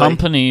different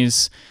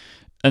companies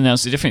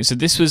announced it differently. So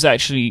this was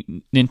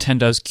actually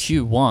Nintendo's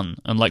Q1,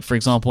 and like for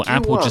example,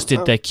 Apple just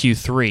did their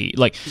Q3.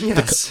 Like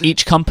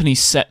each company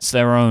sets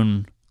their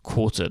own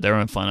quarter, their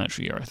own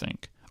financial year, I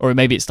think, or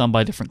maybe it's done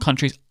by different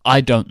countries.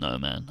 I don't know,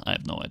 man. I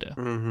have no idea.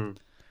 Mm-hmm.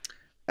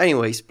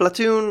 Anyways,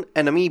 Splatoon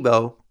and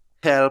Amiibo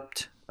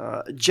helped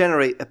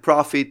generate a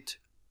profit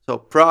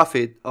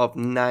of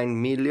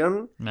 9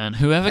 million. Man,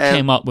 whoever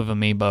came up with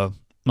Amiibo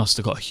must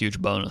have got a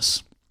huge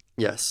bonus.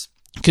 Yes.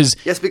 Because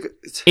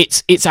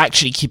it's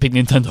actually keeping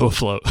Nintendo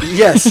afloat.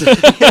 Yes,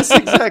 yes,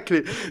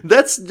 exactly.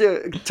 That's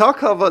the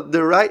talk about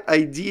the right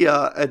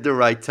idea at the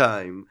right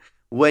time.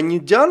 When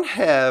you don't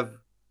have,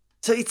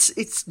 so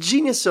it's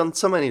genius on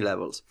so many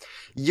levels.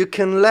 You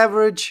can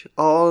leverage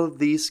all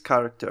these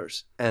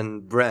characters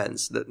and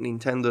brands that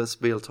Nintendo has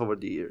built over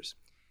the years.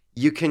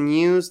 You can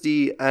use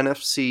the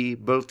NFC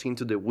built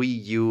into the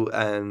Wii U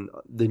and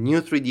the new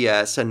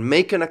 3DS and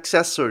make an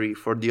accessory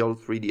for the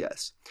old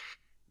 3DS.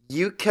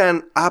 You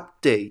can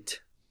update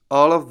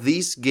all of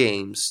these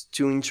games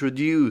to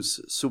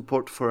introduce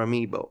support for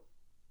Amiibo.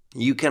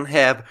 You can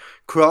have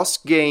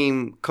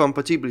cross-game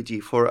compatibility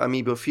for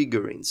Amiibo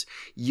figurines.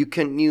 You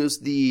can use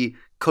the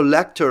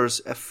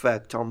collector's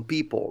effect on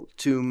people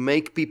to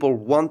make people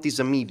want this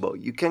Amiibo.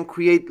 You can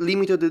create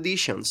limited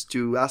editions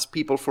to ask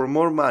people for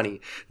more money.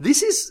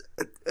 This is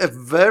a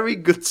very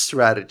good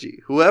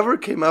strategy. Whoever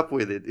came up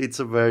with it,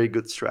 it's a very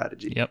good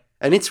strategy. Yep.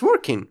 And it's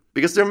working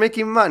because they're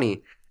making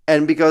money.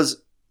 And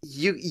because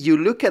you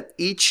look at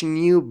each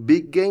new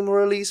big game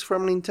release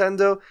from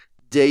Nintendo,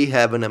 they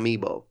have an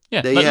Amiibo.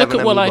 Yeah, look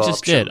at what I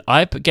just did.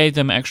 I gave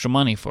them extra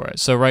money for it.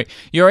 So, right,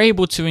 you're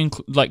able to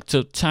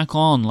to tack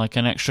on like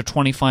an extra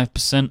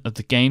 25% of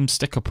the game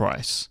sticker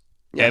price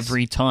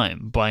every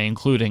time by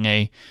including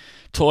a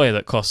toy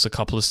that costs a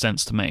couple of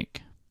cents to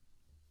make.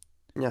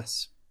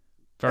 Yes.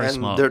 Very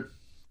smart.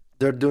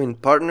 They're doing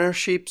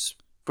partnerships,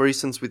 for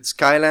instance, with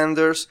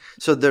Skylanders.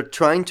 So they're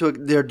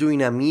doing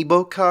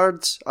Amiibo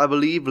cards, I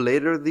believe,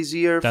 later this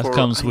year. That for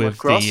comes Animal with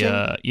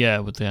Crossing.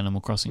 with the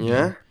Animal Crossing.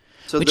 Yeah.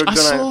 So which I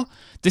saw.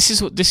 This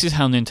is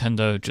how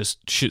Nintendo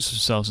just shoots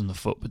themselves in the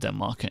foot with their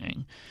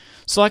marketing.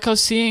 So like I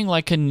was seeing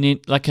like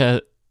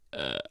a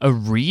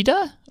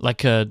reader,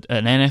 like an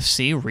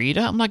NFC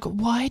reader. I'm like,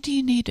 why do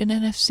you need an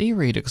NFC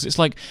reader? Because it's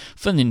like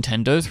for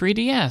Nintendo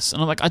 3DS,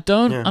 and I'm like, I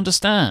don't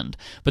understand.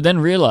 But then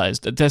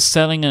realized that they're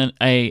selling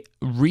a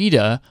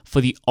reader for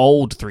the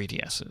old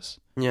 3DSs.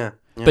 Yeah.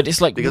 But it's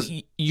like because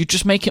you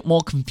just make it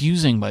more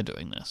confusing by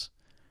doing this.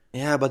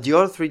 Yeah, but the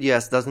old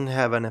 3DS doesn't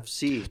have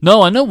NFC.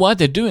 No, I know why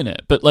they're doing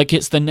it, but like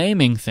it's the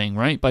naming thing,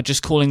 right? By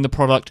just calling the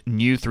product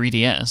New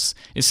 3DS,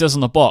 it says on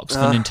the box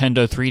for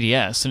Nintendo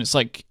 3DS, and it's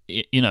like,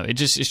 it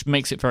just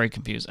makes it very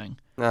confusing.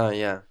 Oh,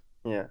 yeah.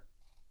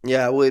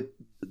 Yeah, with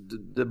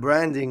the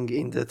branding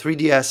in the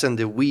 3DS and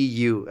the Wii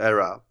U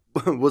era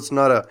was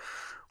not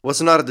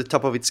at the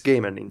top of its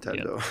game at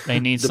Nintendo. Yeah, they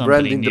need The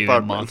somebody branding new in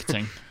department.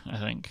 marketing, I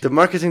think. The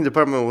marketing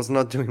department was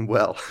not doing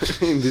well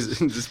in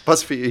this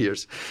past few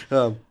years.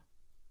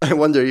 I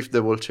wonder if they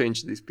will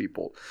change these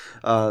people.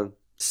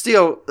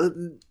 Still,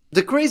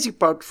 the crazy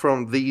part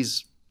from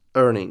these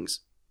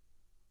earnings,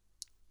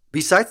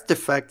 besides the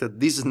fact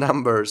that these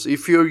numbers,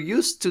 if you're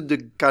used to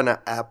the kind of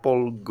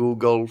Apple,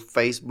 Google,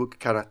 Facebook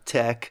kind of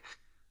tech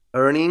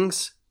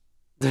earnings,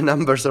 the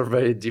numbers are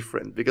very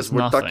different because It's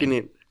we're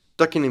nothing.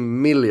 talking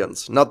in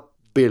millions, not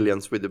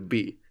billions with a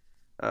B.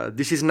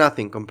 This is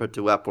nothing compared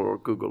to Apple or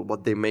Google,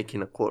 what they make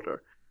in a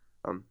quarter.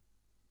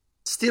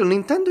 Still,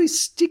 Nintendo is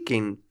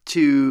sticking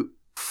to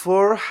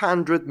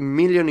 400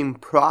 million in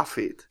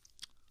profit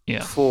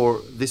Yeah. for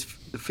this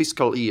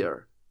fiscal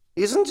year.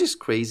 Isn't this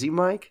crazy,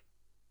 Mike?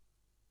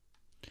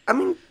 I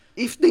mean,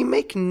 if they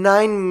make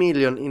 9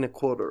 million in a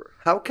quarter,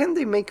 how can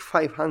they make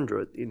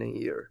 500 in a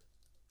year?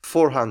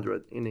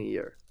 400 in a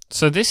year?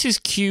 So this is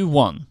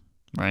Q1,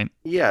 right?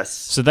 Yes.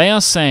 So they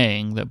are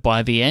saying that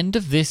by the end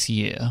of this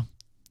year,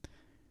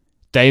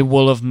 they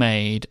will have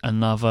made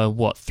another,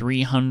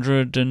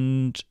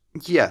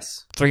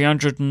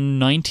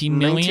 390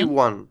 million?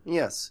 91,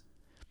 yes.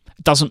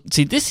 Doesn't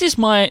see, this is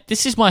my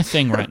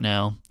thing right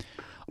now.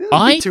 That'd be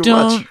I too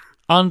don't much.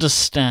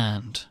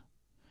 understand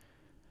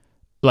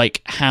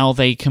like how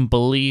they can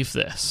believe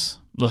this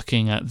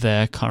looking at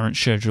their current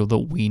schedule that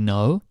we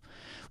know,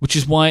 which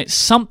is why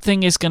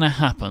something is going to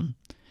happen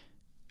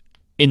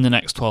in the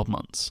next 12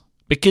 months.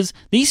 Because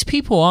these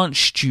people aren't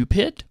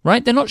stupid,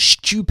 right? They're not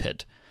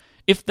stupid.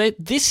 If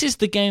this is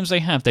the games they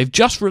have, they've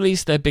just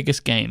released their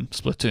biggest game,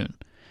 Splatoon,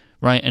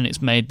 right? And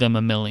it's made them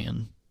 $1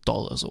 million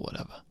or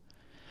whatever.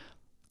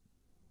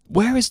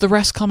 Where is the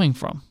rest coming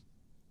from?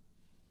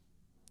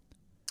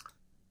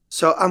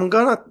 So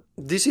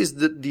this is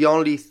the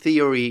only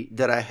theory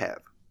that I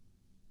have.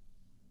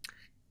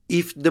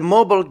 If the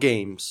mobile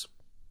games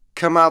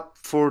come out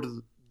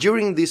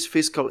during this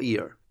fiscal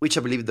year, which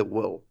I believe they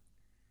will,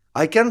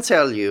 I can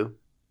tell you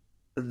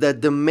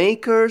that the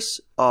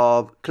makers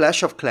of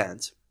Clash of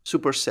Clans,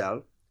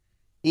 Supercell,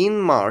 in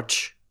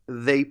March,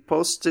 they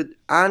posted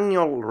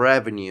annual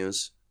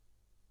revenues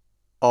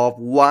of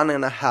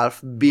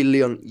 1.5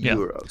 billion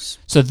euros.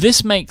 So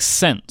this makes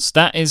sense.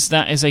 That is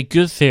a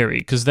good theory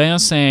because they are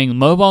saying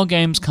mobile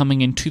games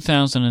coming in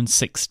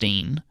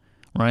 2016,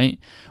 right?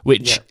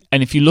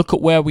 And if you look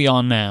at where we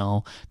are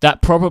now,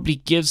 that probably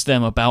gives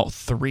them about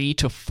 3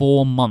 to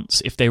 4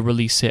 months if they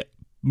release it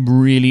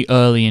really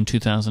early in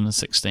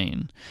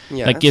 2016.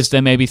 Yes. That gives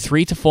them maybe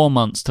 3 to 4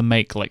 months to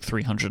make like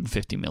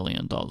 $350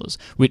 million,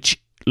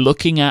 which,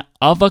 looking at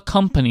other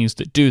companies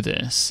that do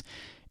this,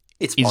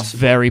 it's is possible.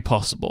 very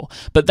possible.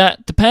 But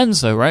that depends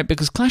though, right?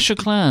 Because Clash of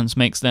Clans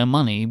makes their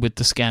money with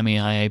the scammy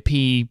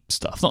IAP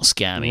stuff. Not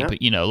scammy,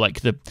 but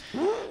like the...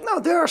 No,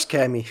 they are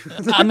scammy.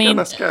 I mean,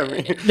 They're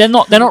scammy.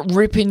 they're not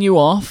ripping you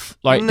off.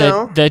 Like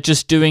No. they're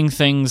just doing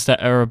things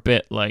that are a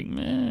bit like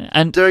meh.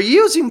 And They're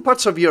using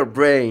parts of your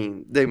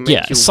brain. They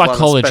make you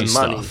psychology wanna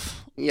spend money.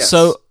 stuff. Yes.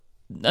 So,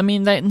 I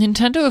mean,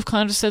 Nintendo have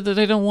kind of said that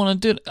they don't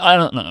want to do it. I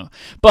don't know.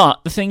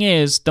 But the thing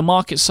is, the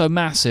market's so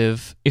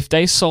massive, if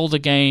they sold a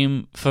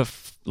game for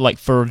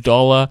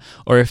 $1,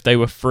 or if they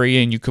were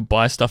free and you could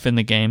buy stuff in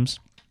the games,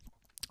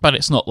 but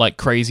it's not like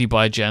crazy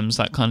buy gems,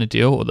 that kind of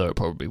deal, although it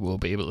probably will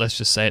be, but let's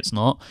just say it's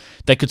not,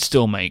 they could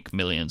still make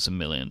millions and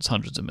millions,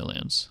 hundreds of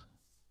millions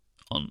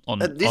on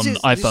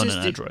iPhone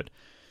and Android.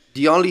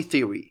 The only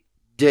theory.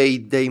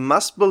 They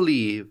must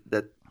believe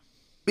that,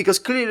 because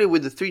clearly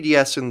with the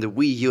 3DS and the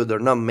Wii U, they're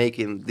not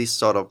making this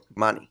sort of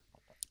money.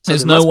 So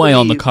there's they no must way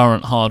on the believe-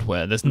 current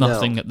hardware. There's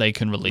nothing No. that they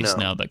can release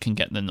No. now that can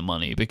get them the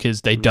money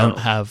because they don't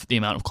No. have the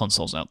amount of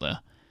consoles out there.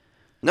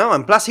 No,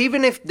 and plus,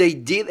 even if they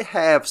did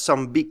have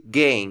some big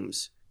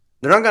games,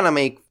 they're not gonna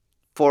make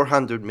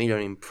 400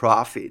 million in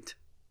profit.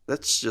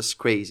 That's just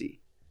crazy.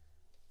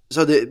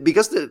 So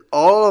because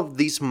all of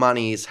this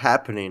money is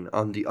happening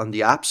on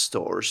the app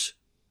stores,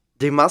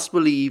 they must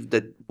believe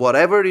that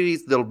whatever it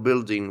is they're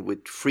building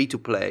with free to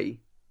play,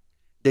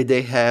 that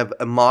they have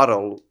a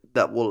model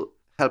that will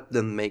help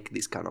them make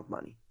this kind of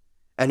money.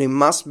 And it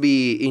must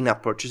be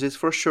in-app purchases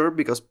for sure,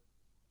 because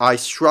I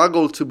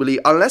struggle to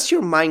believe, unless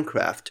you're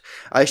Minecraft,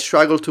 I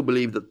struggle to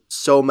believe that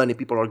so many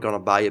people are gonna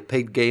buy a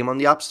paid game on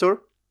the App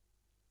Store.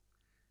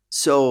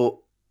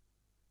 So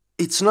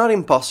it's not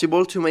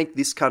impossible to make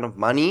this kind of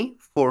money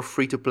for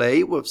free to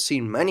play. We've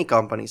seen many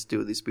companies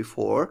do this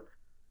before.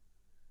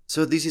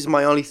 So this is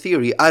my only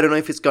theory. I don't know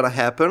if it's gonna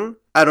happen.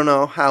 I don't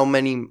know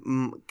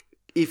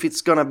if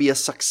it's gonna be a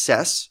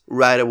success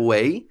right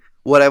away,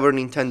 whatever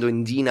Nintendo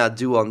and Dina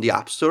do on the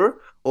App Store,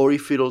 or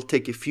if it'll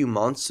take a few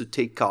months to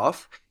take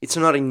off. It's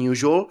not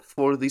unusual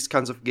for these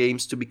kinds of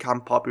games to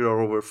become popular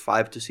over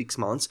 5 to 6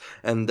 months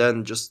and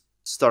then just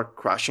start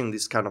crushing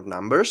these kind of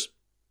numbers.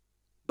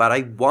 But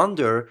I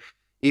wonder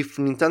if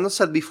Nintendo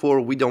said before,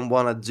 we don't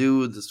want to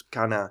do this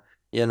kind of,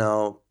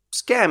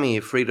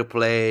 scammy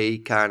free-to-play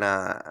kind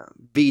of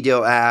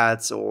video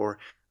ads or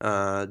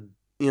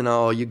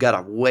you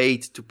gotta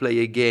wait to play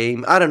a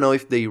game. I don't know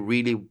if they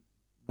really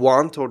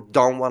want or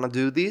don't want to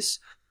do this,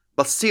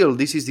 but still,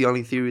 this is the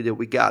only theory that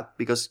we got,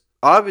 because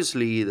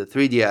obviously the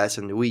 3DS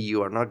and the Wii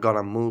U are not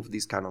gonna move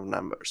these kind of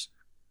numbers.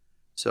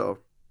 So,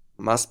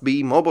 must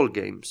be mobile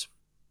games.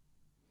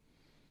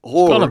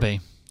 Or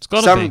It's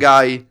gotta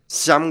be.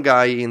 Some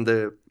guy in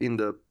the in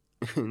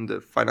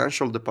the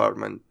financial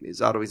department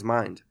is out of his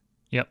mind.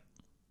 Yep.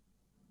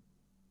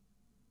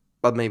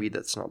 But maybe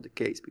that's not the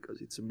case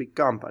because it's a big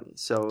company.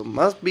 So it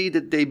must be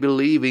that they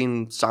believe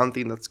in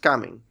something that's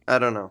coming. I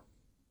don't know.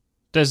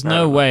 There's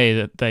no way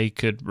that they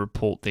could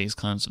report these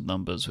kinds of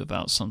numbers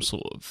without some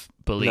sort of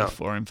belief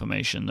or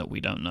information that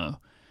we don't know.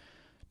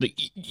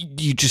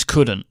 You just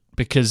couldn't,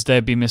 because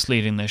they'd be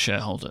misleading their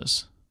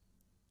shareholders.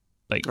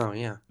 Oh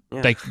yeah.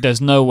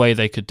 There's no way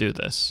they could do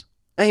this.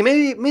 Hey,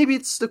 maybe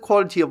it's the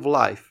quality of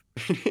life.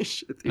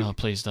 Oh,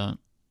 please don't.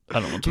 I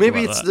don't want to.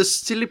 Maybe it's the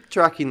sleep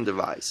tracking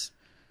device.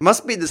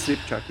 Must be the sleep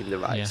tracking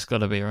device. Yeah, it's got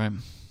to be, right?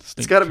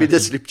 It's got to be the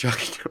sleep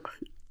tracking device.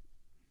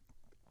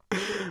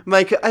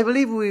 Mike, I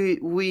believe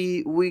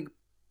we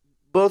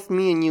both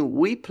me and you,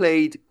 we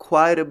played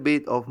quite a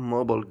bit of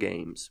mobile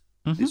games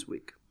this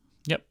week.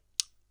 Yep.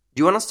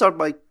 Do you want to start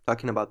by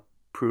talking about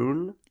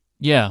Prune?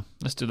 Yeah,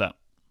 let's do that.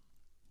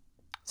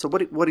 So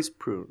what is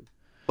Prune?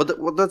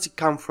 What does it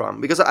come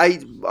from? Because I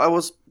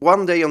was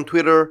one day on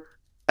Twitter,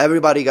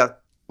 everybody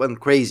went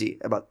crazy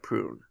about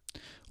Prune.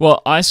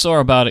 Well, I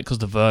saw about it because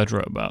The Verge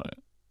wrote about it.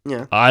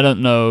 Yeah. I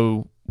don't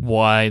know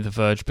why The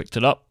Verge picked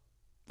it up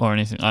or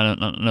anything. I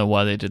don't know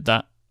why they did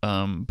that,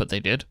 but they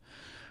did.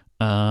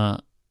 I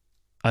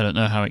don't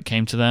know how it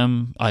came to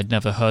them. I'd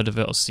never heard of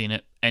it or seen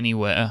it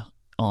anywhere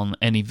on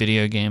any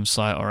video game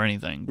site or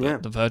anything.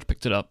 But The Verge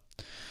picked it up.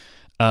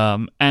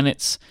 And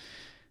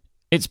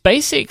it's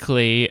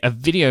basically a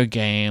video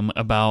game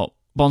about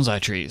bonsai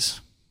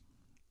trees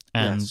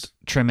and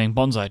trimming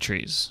bonsai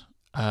trees.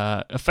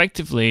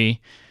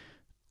 Effectively,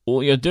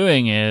 all you're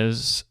doing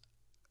is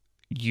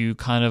you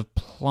kind of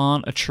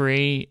plant a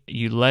tree,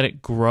 you let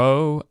it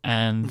grow,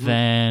 and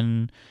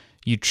then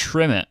you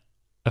trim it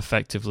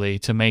effectively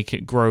to make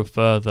it grow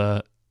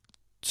further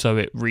so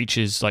it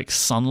reaches like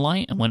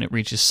sunlight, and when it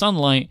reaches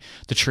sunlight,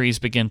 the trees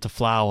begin to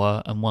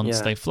flower, and once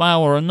they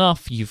flower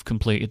enough, you've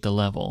completed the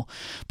level.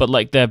 But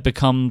like there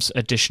becomes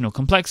additional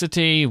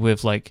complexity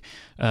with like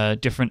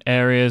different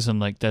areas, and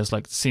like there's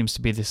like seems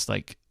to be this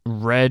like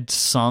red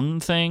sun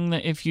thing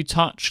that if you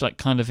touch like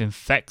kind of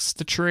infects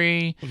the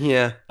tree.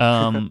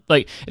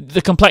 Like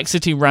the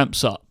complexity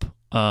ramps up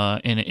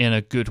in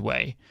a good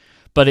way,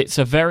 but it's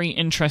a very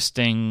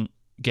interesting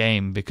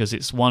game because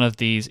it's one of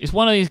these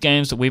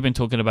games that we've been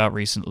talking about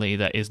recently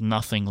that is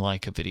nothing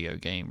like a video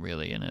game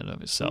really in and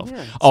of itself.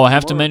 I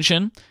have to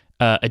mention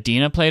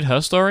Adina played Her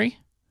Story.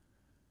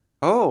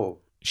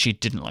 She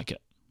didn't like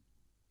it.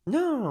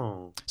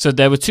 No. So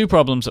there were two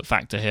problems that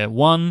factor here.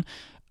 One,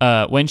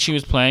 when she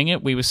was playing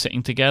it, we were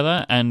sitting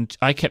together and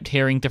I kept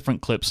hearing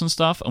different clips and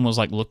stuff and was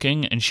like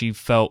looking, and she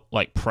felt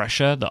like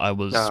pressure that I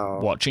was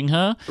watching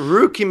her.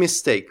 Rookie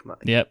mistake, man.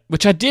 Yep,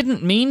 which I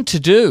didn't mean to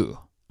do.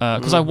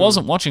 Because I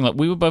wasn't watching, like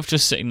we were both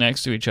just sitting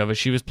next to each other.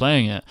 She was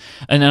playing it,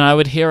 and then I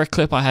would hear a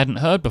clip I hadn't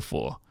heard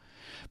before.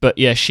 But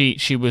yeah,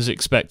 she was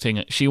expecting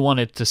it. She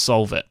wanted to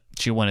solve it.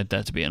 She wanted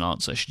there to be an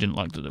answer. She didn't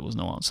like that there was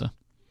no answer.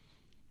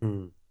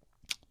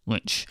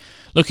 Which,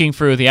 looking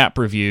through the app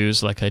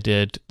reviews, like I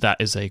did, that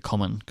is a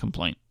common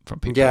complaint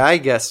from people. Yeah, I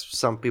guess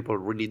some people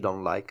really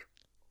don't like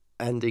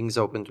endings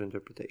open to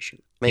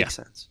interpretation. Makes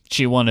sense.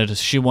 She wanted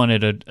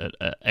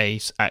a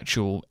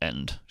actual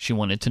end. She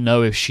wanted to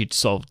know if she'd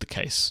solved the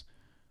case.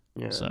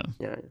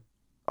 Yeah.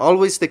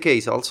 Always the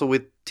case, also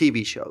with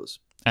TV shows.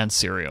 And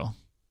cereal.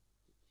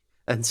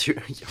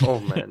 Oh,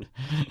 man.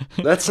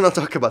 Let's not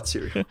talk about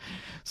cereal.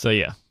 So,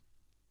 yeah.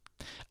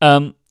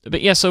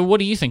 But yeah, so what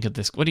do you think of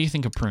this? What do you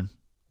think of Prune?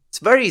 It's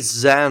very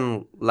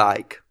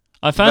Zen-like.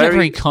 I found it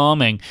very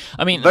calming.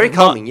 I mean, very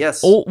calming,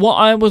 yes. What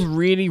I would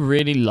really,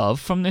 really love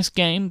from this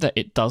game that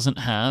it doesn't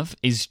have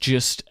is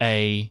just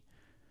a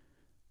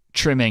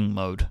trimming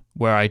mode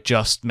where I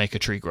just make a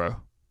tree grow.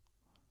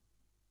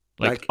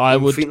 Like I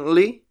would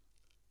infinitely?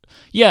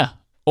 Yeah.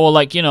 Or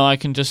like, I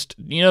can just,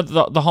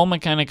 the whole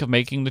mechanic of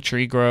making the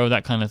tree grow,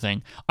 that kind of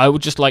thing. I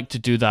would just like to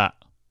do that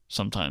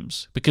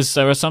sometimes. Because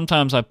there are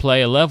sometimes I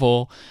play a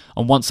level,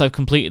 and once I've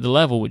completed the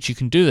level, which you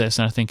can do this,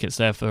 and I think it's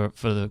there for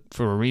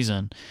a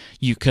reason,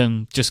 you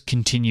can just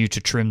continue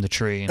to trim the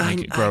tree and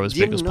make it grow as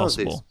big as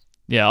possible. This.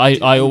 Yeah,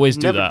 I always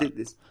do that. Did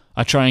this.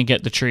 I try and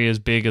get the tree as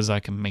big as I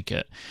can make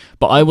it.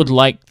 But I would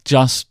like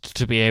just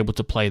to be able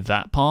to play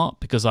that part,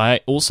 because I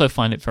also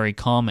find it very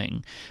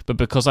calming. But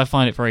because I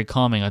find it very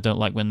calming, I don't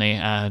like when they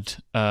add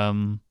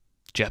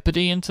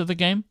Jeopardy into the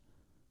game.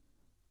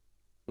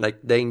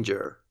 Like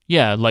danger.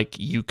 Yeah, like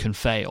you can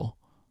fail.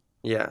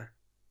 Yeah.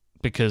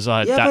 Because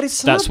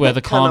that's where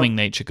the calming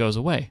nature goes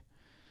away.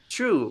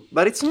 True,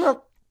 but it's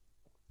not...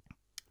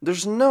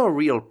 There's no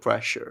real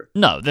pressure.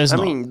 No, there's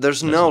not. I mean,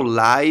 there's no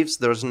lives,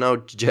 there's no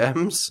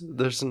gems,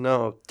 there's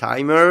no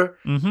timer.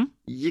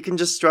 You can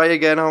just try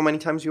again how many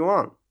times you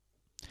want.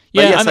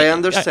 Yeah, but yes,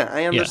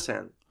 I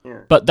understand.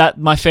 Yeah. But that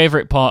my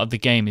favorite part of the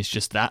game is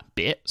just that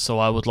bit, so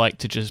I would like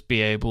to just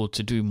be able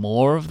to do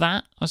more of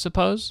that, I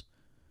suppose.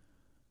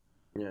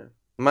 Yeah.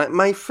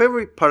 My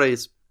favorite part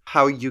is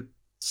how you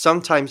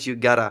sometimes you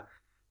gotta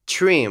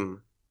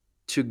trim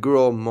to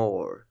grow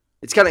more.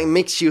 It's kind of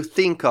makes you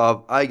think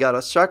of I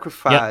gotta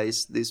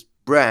sacrifice this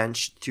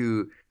branch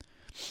to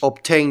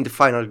obtain the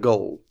final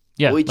goal.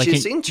 Yeah, which like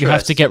is interesting. You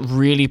have to get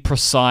really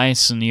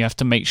precise, and you have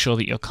to make sure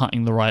that you're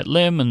cutting the right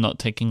limb and not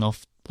taking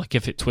off, like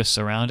if it twists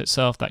around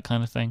itself, that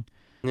kind of thing.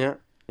 Yeah,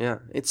 yeah.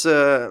 It's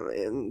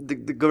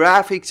the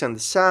graphics and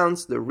the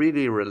sounds, they're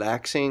really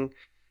relaxing.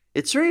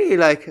 It's really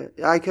like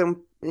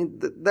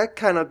that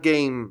kind of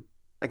game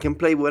I can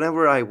play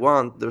whenever I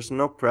want. There's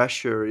no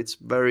pressure. It's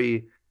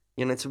very,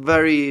 it's a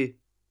very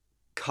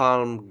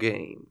calm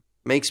game.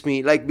 Makes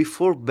me like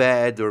before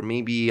bed, or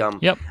maybe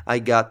I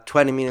got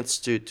 20 minutes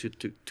to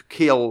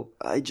kill.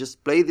 I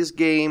just play this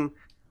game.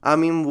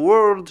 I'm in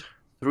World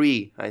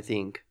 3, I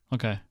think.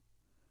 Okay.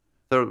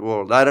 Third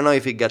world. I don't know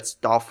if it gets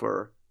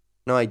tougher.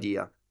 No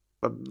idea.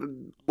 But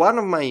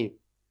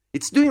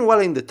it's doing well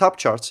in the top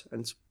charts,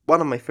 and it's one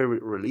of my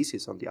favorite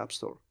releases on the App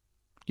Store.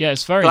 Yeah,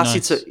 it's very Plus,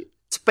 nice.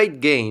 it's a paid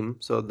game,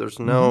 so there's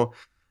no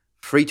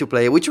free to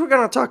play, which we're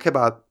gonna talk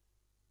about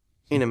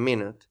in a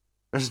minute.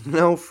 There's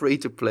no free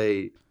to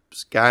play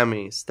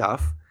scammy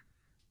stuff.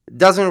 It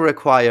doesn't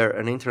require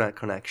an internet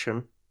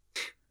connection.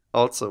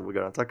 Also, we're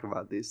gonna talk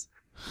about this.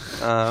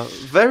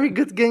 Very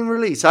good game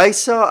release.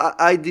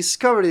 I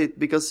discovered it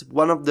because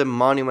one of the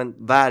Monument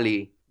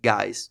Valley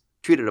guys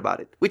tweeted about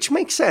it, which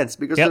makes sense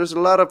because there's a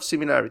lot of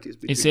similarities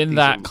between it's in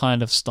that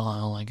kind of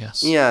style, I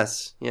guess.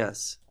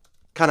 Yes.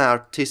 Kind of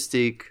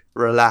artistic,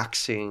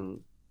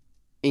 relaxing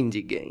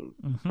indie game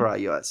for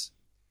iOS.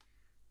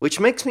 Which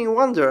makes me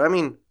wonder, I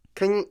mean,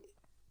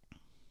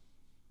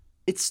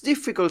 it's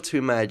difficult to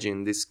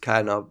imagine this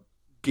kind of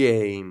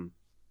game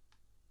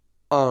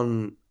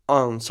on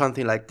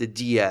something like the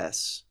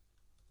DS,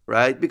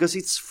 right? Because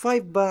it's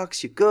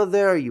 $5, you go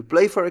there, you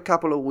play for a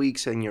couple of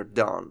weeks, and you're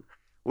done.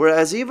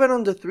 Whereas even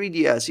on the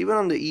 3DS, even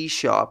on the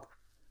eShop,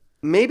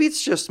 maybe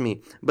it's just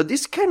me, but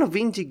these kind of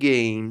indie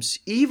games,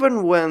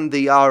 even when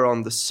they are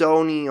on the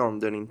Sony, on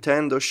the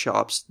Nintendo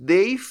shops,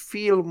 they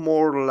feel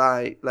more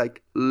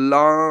like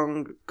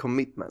long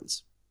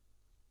commitments.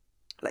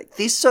 Like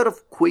this sort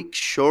of quick,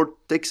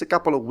 short, takes a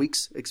couple of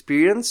weeks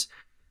experience,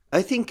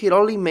 I think it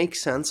only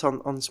makes sense on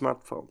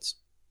smartphones.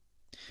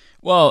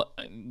 Well,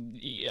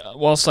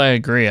 whilst I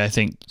agree, I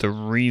think the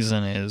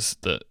reason is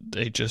that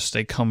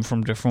they come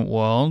from different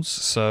worlds.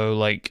 So,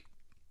 like,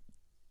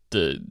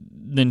 the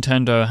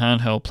Nintendo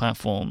handheld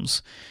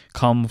platforms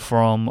come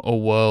from a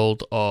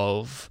world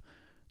of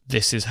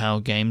this is how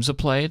games are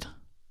played.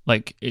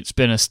 Like, it's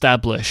been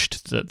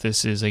established that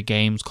this is a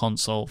games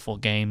console for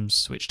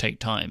games which take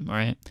time,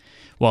 right?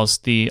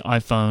 Whilst the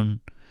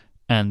iPhone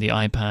and the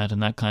iPad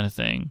and that kind of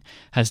thing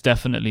has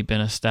definitely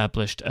been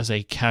established as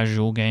a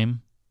casual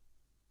game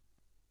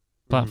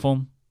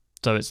platform.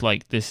 So it's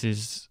like, this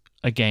is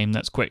a game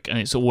that's quick, and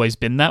it's always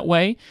been that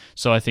way.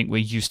 So I think we're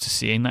used to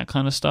seeing that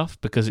kind of stuff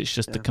because it's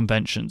just the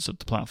conventions of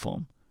the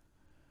platform.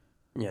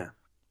 Yeah,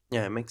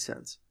 it makes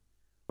sense.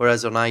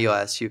 Whereas on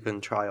iOS, you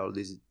can try all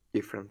these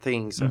different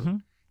things.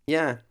 And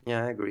I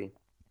agree.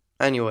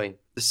 Anyway,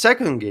 the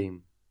second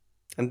game,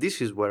 and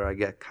this is where I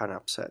get kind of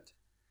upset.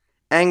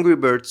 Angry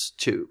Birds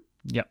 2.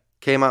 Yep.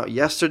 Came out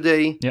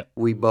yesterday. Yep.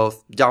 We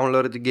both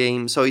downloaded the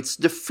game. So it's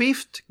the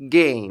 5th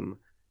game.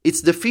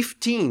 It's the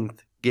 15th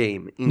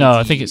game.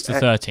 I think it's the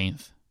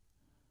 13th.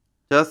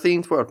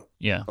 13th? Well,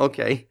 yeah.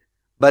 Okay.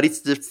 But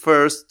it's the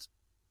first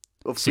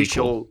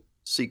official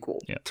sequel.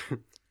 Yeah.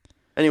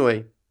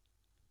 Anyway,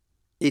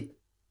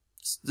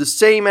 it's the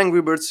same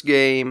Angry Birds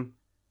game.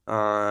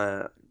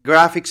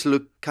 Graphics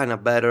look kind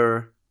of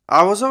better.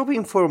 I was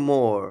hoping for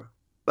more,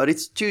 but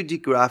it's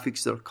 2D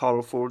graphics. They're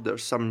colorful.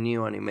 There's some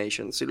new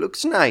animations. It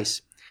looks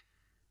nice.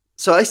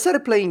 So I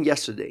started playing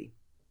yesterday.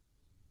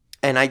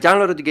 And I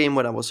downloaded the game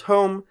when I was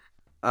home.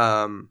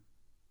 I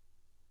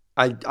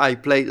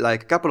played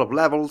like a couple of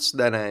levels.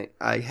 Then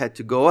I had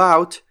to go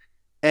out.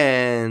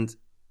 And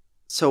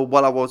so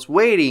while I was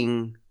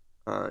waiting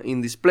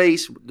in this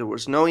place, there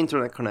was no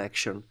internet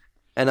connection.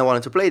 And I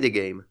wanted to play the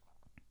game.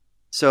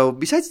 So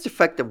besides the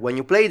fact that when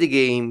you play the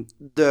game,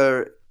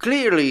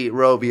 clearly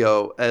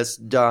Rovio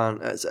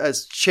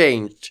has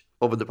changed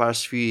over the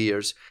past few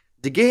years.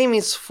 The game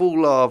is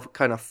full of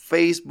kind of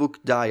Facebook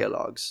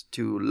dialogues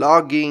to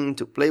log in,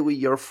 to play with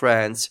your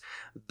friends.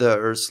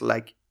 There's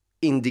like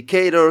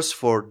indicators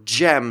for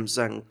gems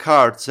and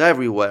cards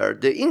everywhere.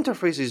 The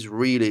interface is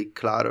really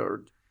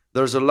cluttered.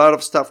 There's a lot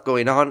of stuff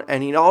going on,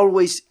 and it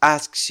always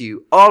asks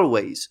you,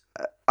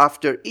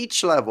 after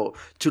each level,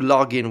 to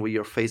log in with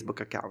your Facebook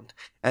account.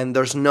 And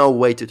there's no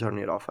way to turn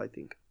it off, I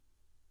think.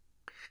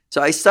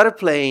 So I started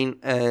playing,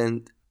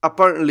 and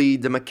apparently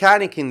the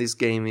mechanic in this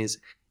game is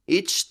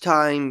each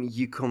time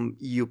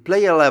you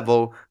play a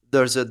level,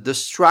 there's a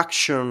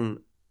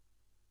destruction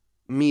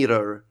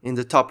meter in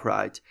the top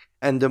right.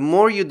 And the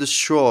more you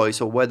destroy,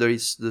 so whether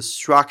it's the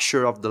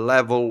structure of the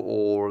level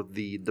or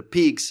the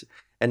pigs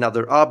and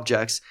other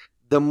objects,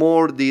 the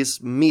more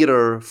this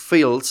meter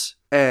fills.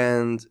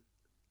 And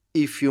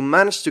if you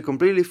manage to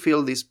completely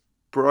fill this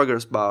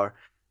progress bar,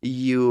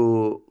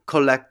 you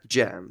collect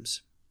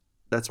gems.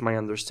 That's my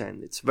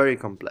understanding. It's very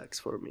complex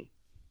for me.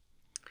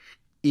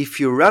 If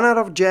you run out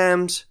of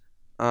gems,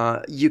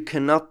 you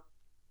cannot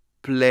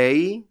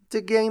play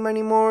the game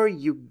anymore.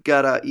 You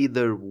gotta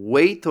either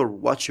wait or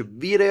watch a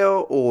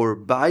video or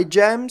buy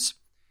gems.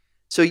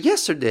 So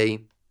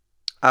yesterday,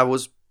 I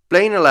was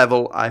playing a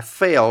level, I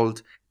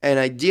failed, and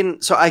I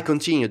didn't, so I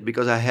continued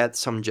because I had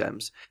some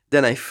gems.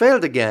 Then I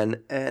failed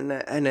again, and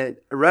I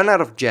ran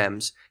out of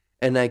gems,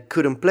 and I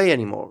couldn't play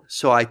anymore.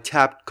 So I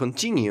tapped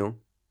continue,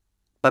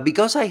 but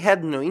because I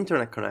had no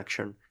internet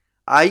connection,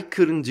 I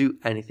couldn't do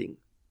anything.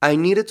 I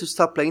needed to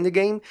stop playing the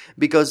game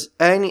because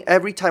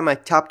every time I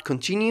tapped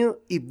continue,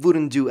 it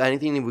wouldn't do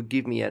anything. It would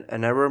give me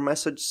an error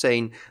message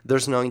saying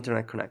there's no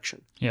internet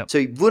connection. Yep. So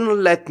it wouldn't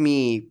let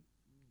me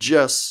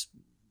just,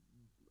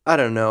 I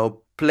don't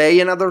know, play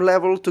another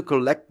level to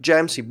collect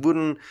gems. It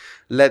wouldn't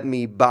let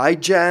me buy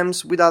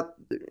gems without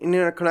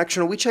internet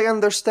connection, which I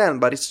understand,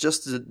 but it's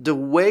just the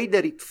way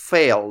that it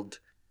failed.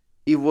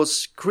 It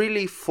was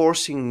really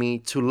forcing me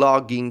to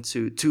log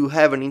into, to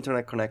have an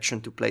internet connection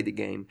to play the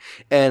game.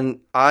 And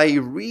I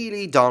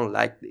really don't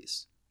like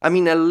this. I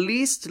mean, at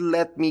least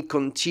let me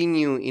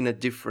continue in a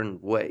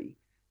different way.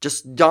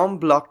 Just don't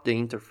block the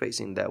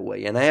interface in that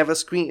way. And I have a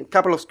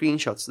couple of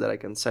screenshots that I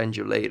can send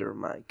you later,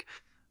 Mike.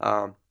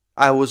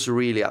 I was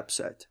really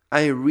upset.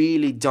 I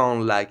really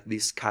don't like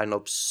this kind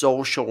of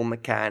social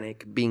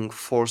mechanic being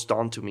forced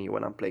onto me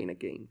when I'm playing a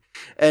game.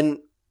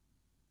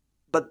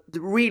 But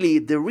really,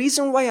 the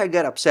reason why I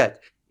get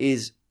upset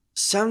is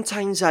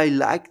sometimes I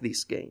like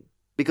this game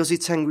because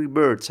it's Angry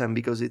Birds and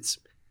because it's,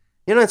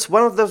 it's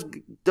one of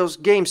those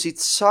games.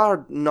 It's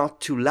hard not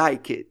to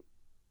like it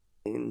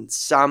in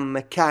some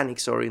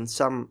mechanics or in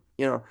some,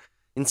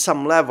 in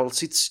some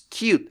levels. It's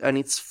cute and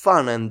it's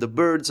fun and the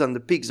birds and the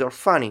pigs are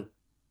funny.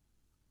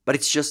 But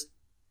it's just,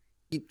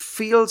 it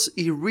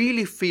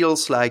really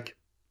feels like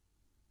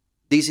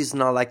this is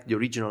not like the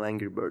original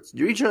Angry Birds.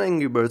 The original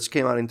Angry Birds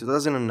came out in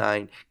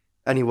 2009.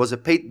 And it was a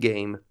paid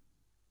game,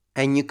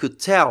 and you could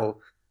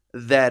tell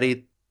that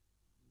it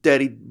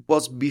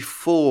was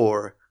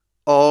before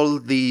all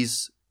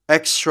these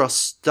extra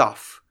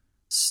stuff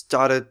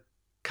started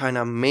kind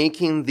of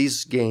making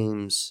these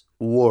games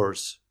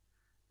worse.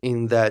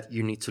 In that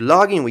you need to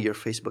log in with your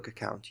Facebook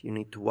account, you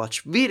need to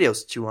watch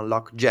videos to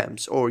unlock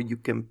gems, or you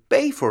can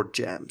pay for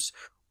gems,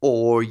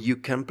 or you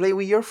can play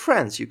with your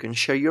friends, you can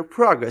share your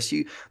progress.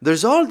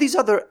 There's all these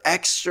other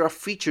extra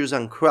features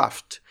and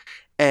craft,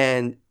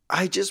 and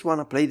I just want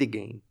to play the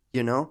game,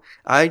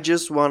 I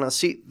just want to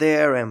sit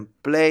there and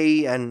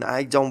play, and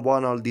I don't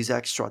want all these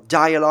extra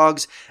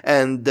dialogues,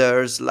 and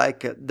there's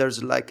like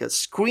a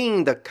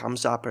screen that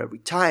comes up every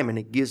time and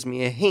it gives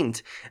me a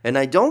hint, and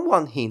I don't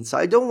want hints.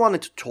 I don't want a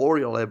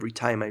tutorial every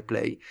time I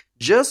play.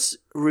 Just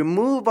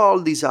remove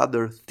all these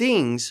other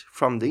things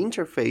from the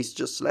interface.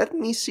 Just let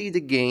me see the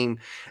game.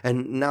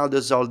 And now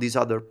there's all these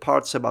other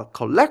parts about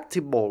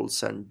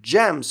collectibles and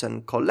gems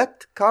and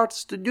collect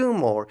cards to do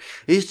more.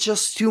 It's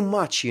just too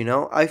much,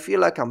 I feel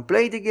like I'm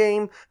playing the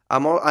game.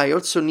 I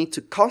also need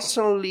to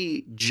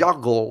constantly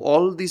juggle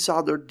all these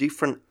other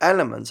different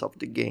elements of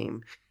the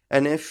game.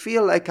 And I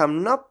feel like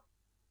I'm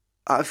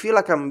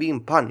being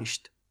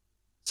punished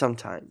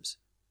sometimes.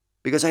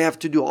 Because I have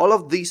to do all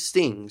of these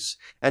things.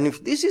 And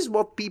if this is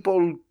what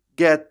people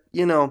get,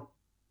 if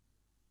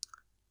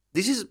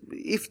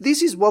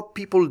this is what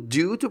people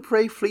do to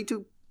play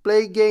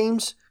free-to-play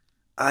games,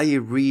 I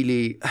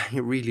really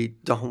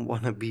don't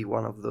want to be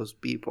one of those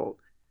people.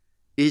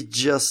 It's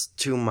just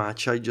too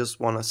much. I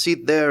just want to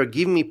sit there,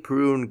 give me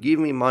Prune, give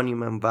me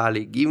Monument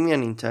Valley, give me a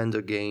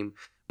Nintendo game,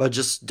 but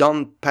just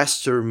don't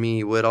pester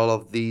me with all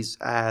of these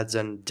ads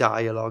and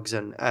dialogues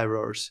and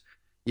errors,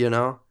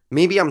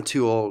 Maybe I'm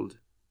too old.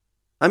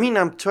 I mean,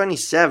 I'm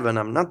 27,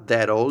 I'm not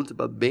that old,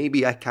 but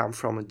maybe I come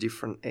from a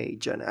different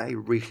age, and I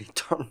really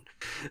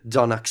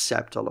don't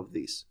accept all of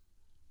this.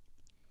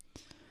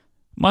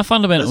 My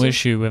fundamental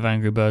issue with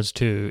Angry Birds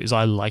 2 is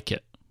I like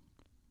it.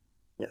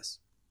 Yes.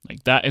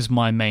 Like, that is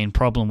my main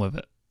problem with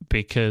it,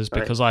 because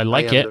I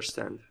like it.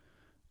 Understand.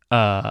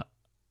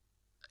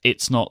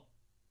 It's not...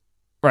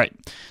 Right.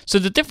 So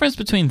the difference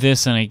between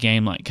this and a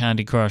game like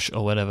Candy Crush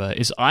or whatever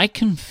is I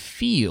can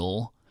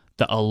feel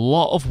that a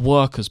lot of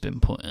work has been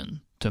put in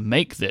to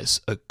make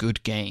this a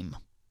good game.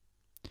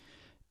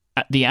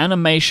 The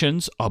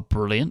animations are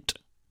brilliant.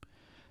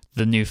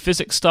 The new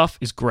physics stuff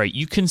is great.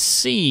 You can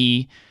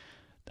see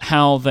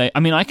how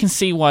I can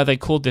see why they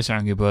called this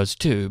Angry Birds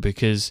 2,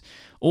 because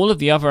all of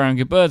the other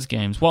Angry Birds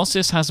games, whilst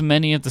this has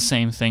many of the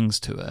same things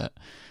to it,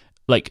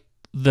 like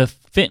the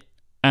fit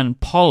and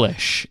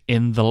polish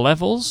in the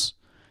levels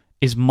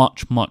is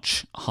much,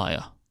 much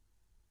higher.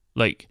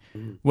 Like,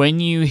 when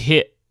you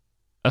hit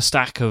a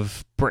stack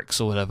of bricks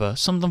or whatever,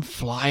 some of them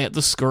fly at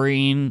the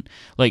screen.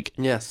 Like,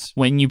 yes,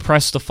 when you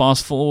press the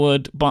fast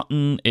forward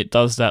button, it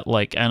does that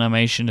like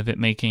animation of it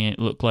making it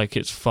look like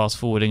it's fast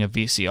forwarding a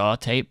VCR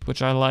tape,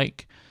 which I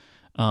like.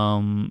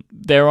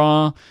 There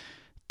are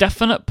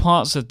definite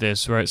parts of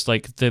this where it's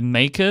like the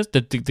makers,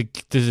 the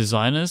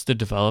designers, the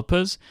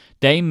developers,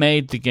 they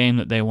made the game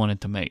that they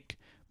wanted to make.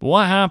 But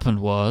what happened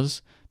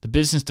was the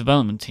business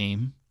development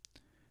team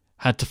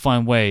had to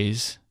find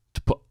ways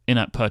to put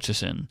in-app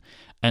purchase in,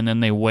 and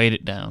then they weighed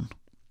it down.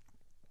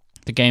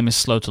 The game is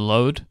slow to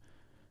load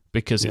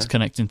because it's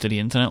connecting to the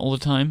internet all the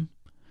time.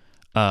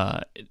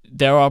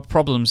 There are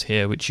problems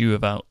here which you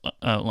have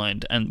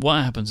outlined, and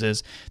what happens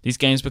is these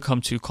games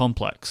become too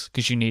complex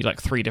because you need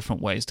like 3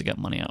 different ways to get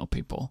money out of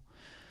people.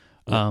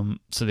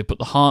 So they put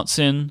the hearts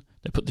in,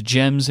 they put the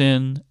gems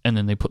in, and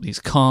then they put these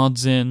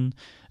cards in,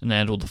 and they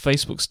add all the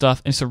Facebook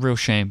stuff. And it's a real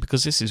shame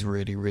because this is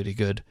really, really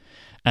good,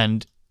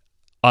 and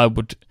I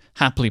would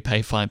happily pay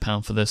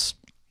 £5 for this.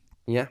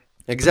 Yeah,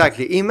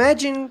 exactly.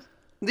 Imagine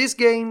this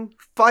game,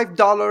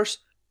 $5,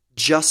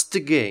 just a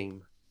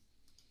game.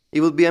 It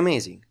would be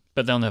amazing.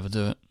 But they'll never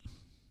do it.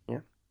 Yeah.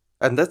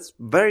 And that's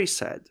very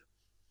sad.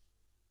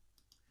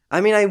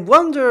 I mean, I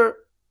wonder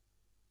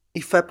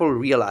if Apple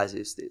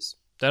realizes this.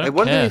 They don't I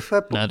wonder care. if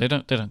Apple... No, they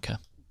don't care.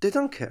 They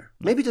don't care.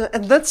 Maybe they...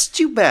 And that's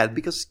too bad,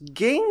 because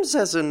games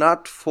as an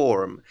art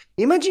form...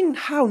 Imagine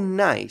how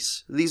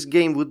nice this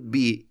game would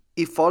be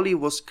if only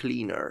it was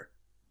cleaner.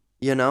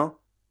 You know?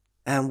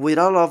 And with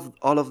all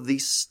of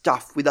this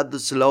stuff, without the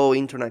slow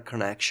internet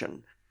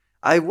connection.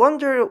 I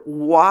wonder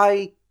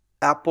why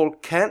Apple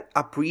can't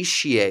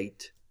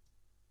appreciate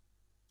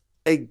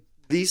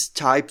these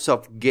types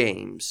of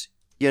games,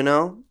 you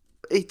know?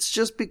 It's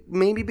just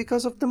maybe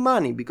because of the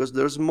money, because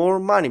there's more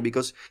money,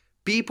 because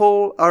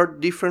people are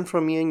different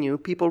from me and you.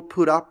 People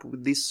put up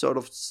with this sort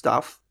of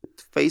stuff,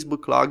 with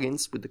Facebook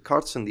logins, with the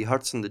cards and the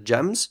hearts and the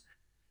gems.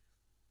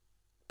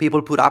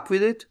 People put up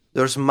with it.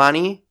 There's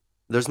money.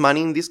 There's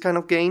money in these kind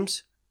of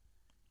games.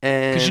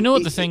 Because you know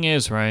what the thing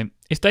is, right?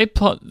 If they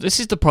this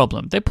is the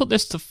problem. They put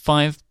this to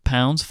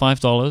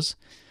 $5,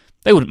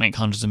 they wouldn't make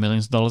hundreds of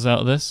millions of dollars out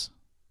of this.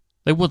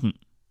 They wouldn't.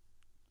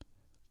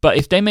 But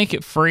if they make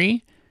it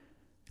free,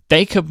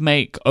 they could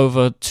make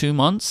over 2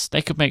 months,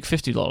 they could make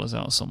 $50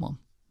 out of someone.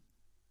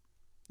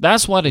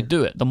 That's why they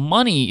do it. The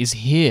money is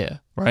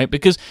here, right?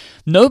 Because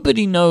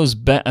nobody knows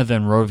better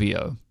than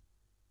Rovio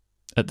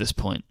at this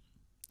point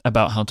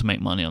about how to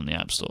make money on the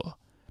App Store.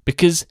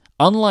 Because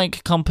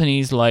unlike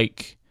companies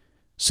like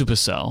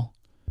Supercell,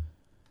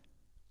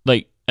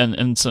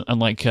 and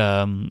like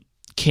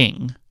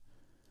King,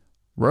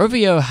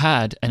 Rovio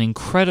had an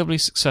incredibly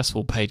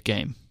successful paid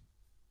game.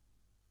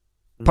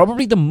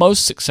 Probably the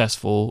most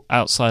successful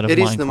outside of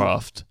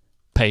Minecraft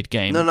paid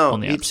game. No,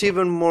 it's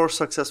even more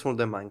successful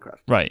than Minecraft.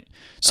 Right.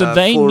 So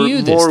they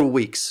knew this. For more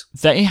weeks.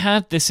 They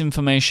had this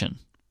information,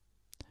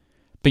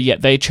 but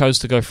yet they chose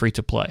to go free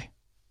to play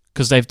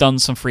because they've done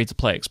some free to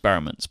play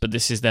experiments, but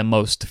this is their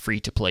most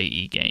free to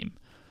play game.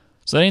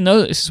 So they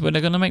know this is where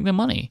they're going to make their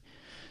money.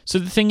 So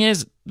the thing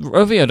is,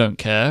 Rovio don't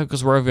care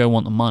because Rovio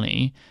want the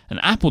money, and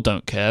Apple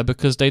don't care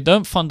because they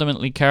don't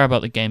fundamentally care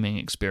about the gaming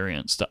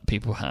experience that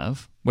people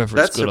have, whether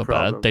it's good or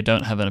bad. They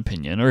don't have an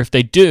opinion. Or if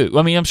they do,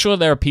 I mean, I'm sure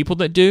there are people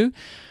that do,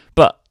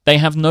 but they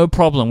have no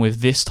problem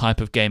with this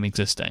type of game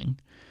existing.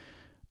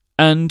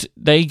 And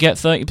they get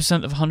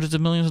 30% of hundreds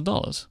of millions of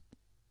dollars.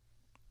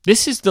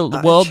 This is the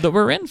world that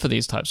we're in for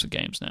these types of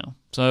games now.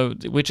 So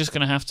we're just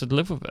going to have to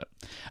live with it.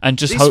 And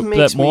just hope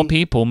that more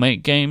people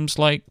make games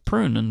like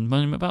Prune and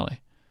Monument Valley.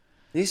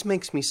 This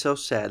makes me so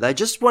sad. I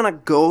just want to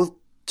go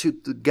to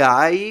the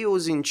guy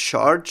who's in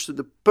charge, to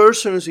the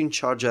person who's in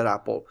charge at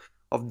Apple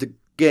of the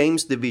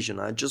games division.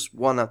 I just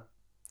want to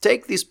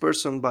take this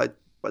person by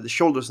the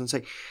shoulders and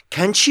say,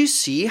 can't you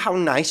see how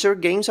nicer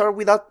games are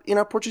without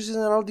in-app purchases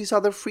and all this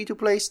other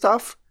free-to-play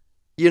stuff?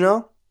 You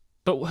know?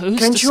 But who's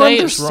to say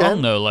it's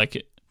wrong, though?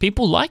 Like,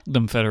 people like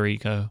them,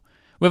 Federico.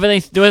 Whether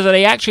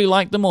they actually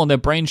like them or their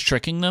brain's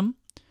tricking them,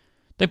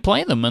 they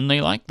play them and they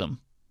like them.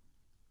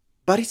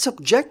 But it's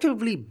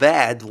objectively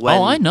bad when...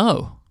 Oh, I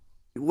know.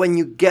 When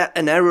you get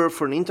an error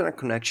for an internet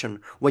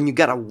connection, when you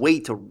gotta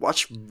wait or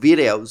watch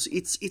videos,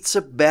 it's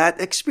a bad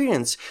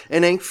experience.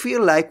 And I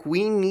feel like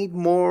we need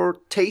more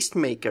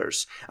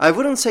tastemakers. I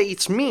wouldn't say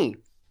it's me,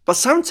 but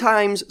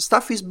sometimes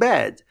stuff is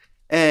bad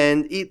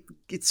and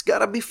it's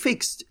gotta be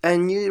fixed.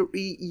 And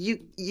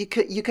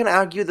you can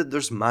argue that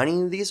there's money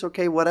in this,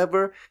 okay,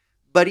 whatever.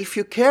 But if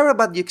you care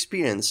about the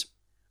experience,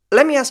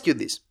 let me ask you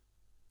this.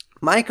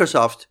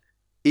 Microsoft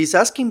is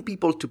asking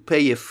people to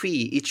pay a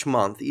fee each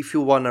month if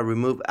you want to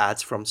remove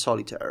ads from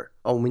Solitaire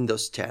on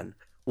Windows 10.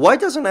 Why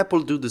doesn't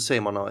Apple do the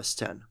same on OS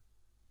 10?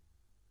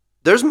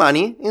 There's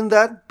money in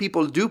that.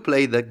 People do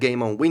play that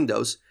game on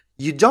Windows.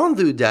 You don't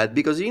do that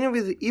because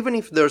even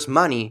if there's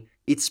money,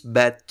 it's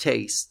bad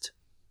taste,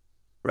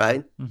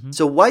 right? Mm-hmm.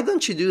 So why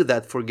don't you do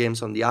that for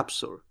games on the App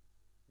Store?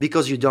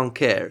 Because you don't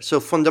care. So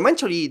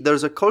fundamentally,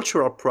 there's a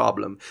cultural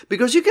problem.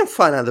 Because you can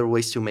find other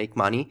ways to make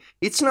money.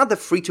 It's not the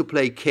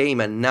free-to-play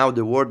game and now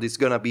the world is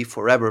gonna be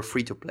forever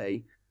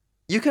free-to-play.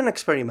 You can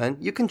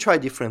experiment. You can try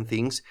different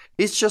things.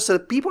 It's just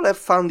that people have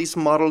found this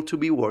model to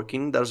be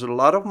working. There's a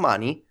lot of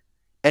money.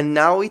 And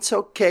now it's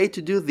okay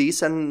to do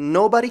this, and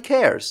nobody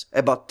cares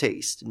about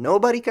taste.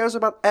 Nobody cares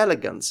about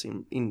elegance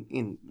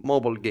in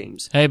mobile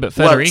games. Hey, but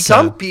Federico, well,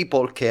 some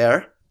people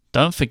care.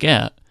 Don't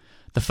forget,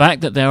 the fact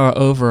that there are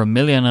over 1.5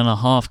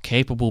 million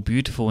capable,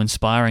 beautiful,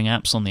 inspiring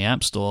apps on the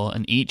App Store,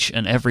 and each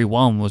and every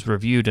one was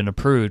reviewed and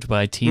approved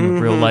by a team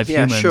of real-life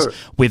humans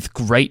with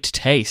great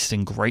taste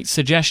and great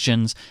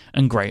suggestions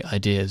and great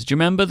ideas. Do you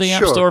remember the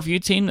App Store review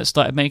team that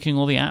started making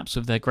all the apps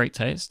with their great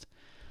taste?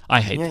 I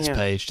hate this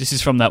page. This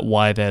is from that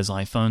Why There's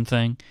iPhone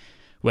thing,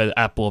 where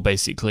Apple are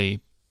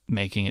basically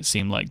making it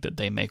seem like that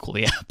they make all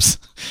the apps.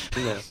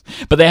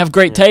 But they have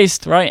great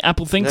taste, right?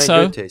 Apple thinks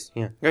so. Great taste,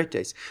 great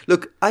taste.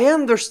 Look, I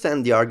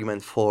understand the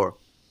argument for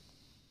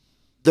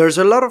there's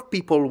a lot of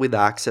people with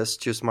access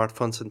to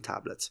smartphones and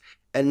tablets,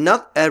 and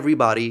not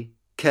everybody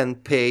can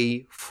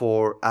pay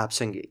for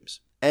apps and games.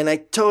 And I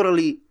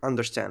totally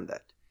understand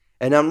that.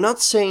 And I'm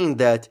not saying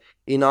that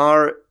in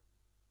our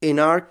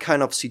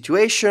kind of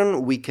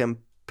situation, we can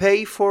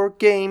pay for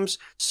games,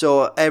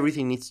 so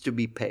everything needs to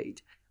be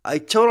paid. I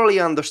totally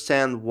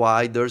understand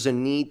why there's a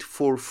need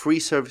for free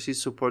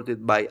services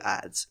supported by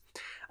ads.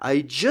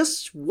 I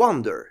just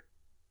wonder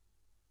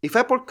if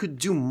Apple could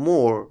do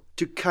more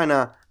to kind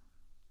of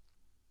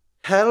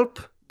help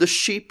the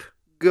ship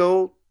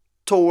go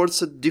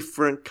towards a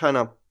different kind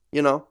of,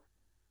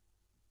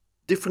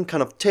 different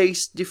kind of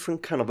taste,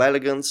 different kind of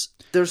elegance.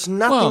 There's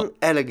nothing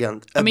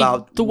elegant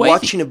about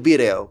watching a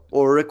video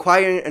or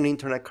requiring an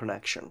internet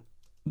connection.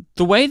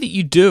 The way that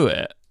you do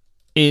it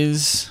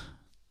is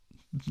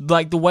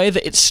like the way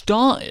that it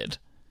started,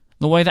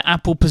 the way that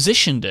Apple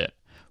positioned it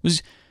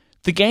was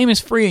the game is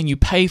free and you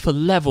pay for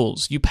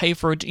levels, you pay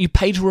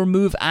to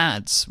remove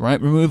ads,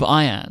 right? Remove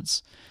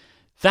iAds.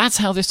 That's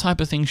how this type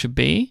of thing should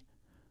be.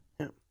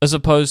 As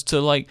opposed to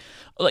like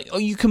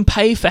you can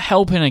pay for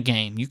help in a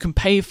game, you can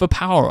pay for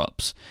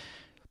power-ups.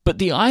 But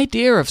the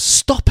idea of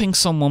stopping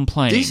someone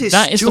playing,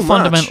 that is the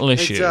fundamental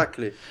issue.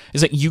 Exactly.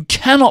 Is that you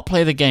cannot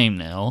play the game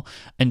now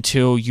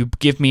until you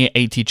give me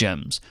 80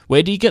 gems.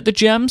 Where do you get the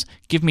gems?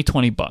 Give me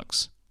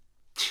 $20.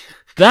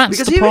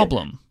 That's the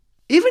problem.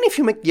 Even if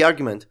you make the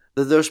argument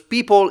that there's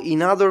people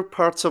in other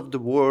parts of the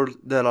world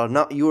that are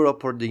not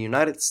Europe or the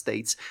United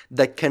States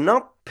that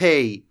cannot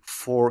pay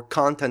for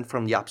content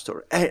from the App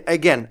Store.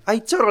 Again, I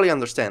totally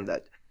understand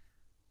that.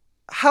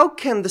 How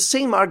can the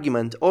same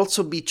argument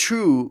also be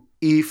true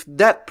if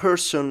that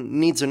person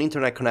needs an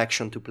internet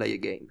connection to play a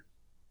game?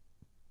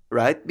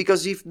 Right?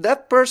 Because if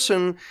that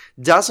person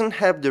doesn't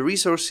have the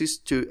resources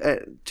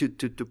to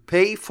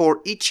pay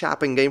for each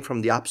app and game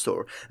from the App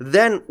Store,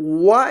 then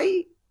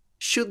why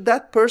should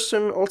that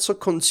person also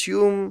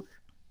consume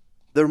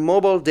their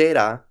mobile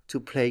data to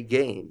play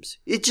games?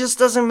 It just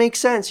doesn't make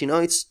sense,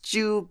 It's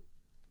two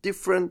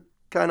different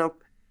kind of...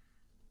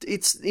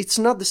 It's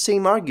not the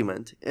same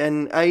argument.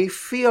 And I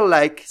feel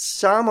like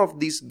some of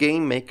these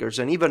game makers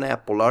and even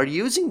Apple are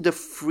using the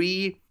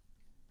free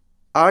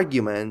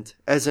argument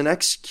as an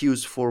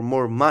excuse for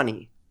more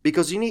money.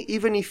 Because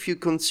even if you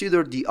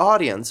consider the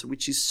audience,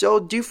 which is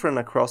so different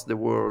across the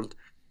world,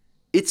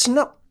 it's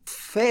not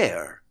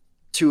fair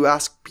to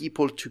ask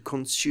people to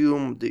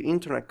consume the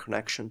internet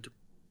connection to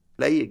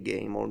play a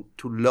game or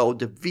to load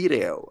the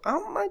video.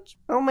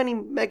 How many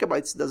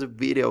megabytes does a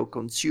video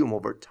consume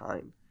over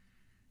time?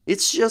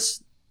 It's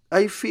just,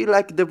 I feel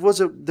like there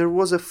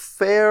was a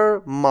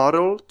fair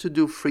model to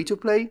do free to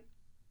play,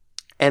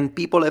 and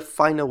people have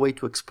found a way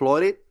to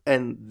exploit it,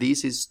 and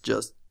this is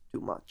just too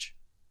much.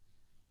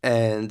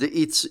 And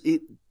this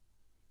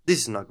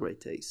is not great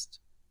taste.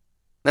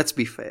 Let's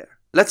be fair.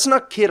 Let's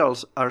not kid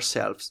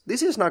ourselves.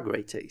 This is not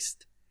great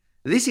taste.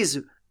 This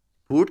is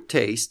poor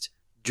taste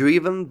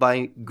driven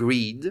by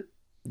greed,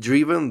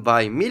 driven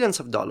by millions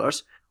of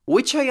dollars,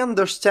 which I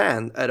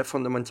understand at a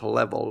fundamental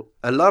level.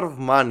 A lot of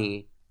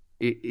money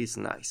is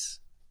nice,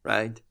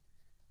 right?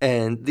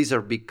 And these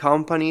are big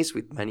companies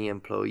with many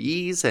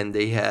employees, and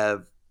they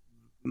have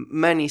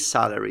many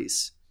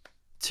salaries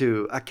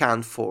to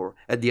account for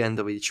at the end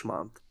of each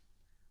month.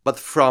 But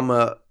from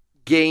a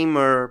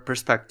gamer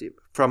perspective,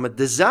 from a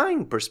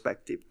design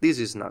perspective, this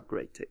is not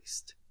great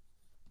taste.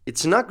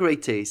 It's not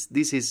great taste.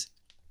 This is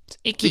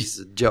icky. This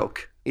is a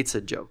joke. It's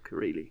a joke,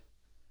 really.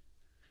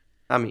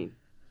 I mean,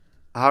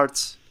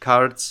 arts,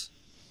 cards,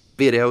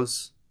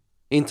 videos,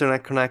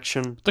 internet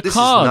connection.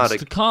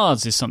 The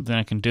cards is something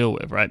I can deal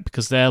with, right?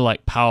 Because they're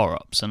like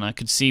power-ups, and I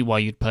could see why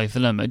you'd pay for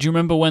them. Do you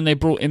remember when they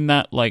brought in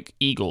that like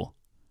eagle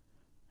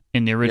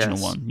in the original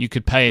one? You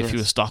could pay if you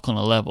were stuck on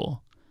a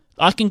level.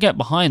 I can get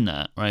behind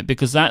that, right?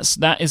 Because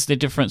that is the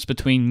difference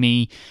between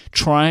me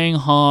trying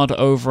hard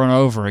over and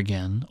over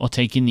again or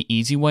taking the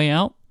easy way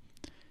out.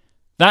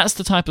 That's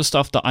the type of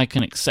stuff that I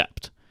can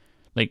accept.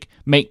 Like,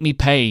 make me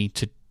pay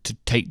to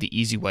take the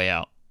easy way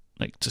out.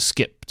 Like, to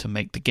skip, to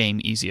make the game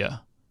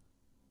easier.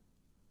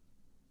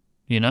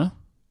 You know?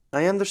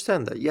 I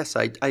understand that. Yes,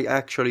 I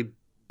actually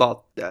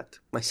bought that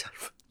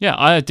myself. Yeah,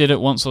 I did it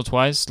once or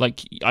twice.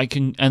 Like, I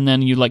can, and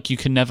then you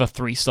can never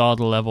 3-star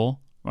the level,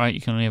 right?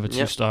 You can only ever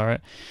 2-star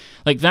it.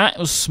 Like, that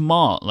was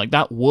smart. Like,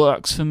 that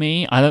works for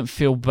me. I don't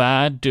feel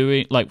bad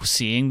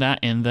seeing that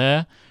in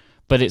there.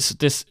 But it's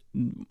this,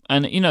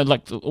 and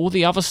like all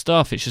the other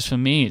stuff. It's just, for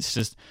me, it's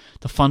just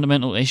the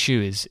fundamental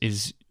issue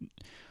is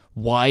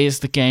why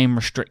is the game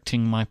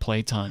restricting my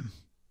playtime?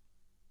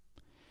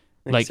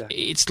 Like,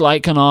 it's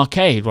like an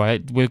arcade,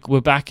 right?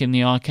 We're back in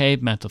the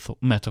arcade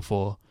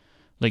metaphor.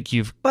 Like,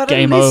 you've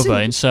game over,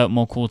 insert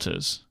more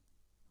quarters.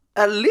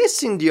 At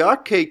least in the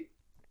arcade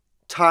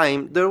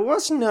time, there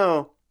was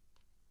no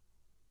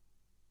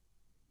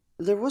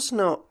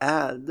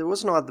ad, there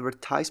was no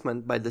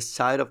advertisement by the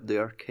side of the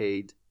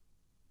arcade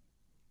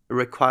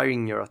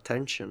requiring your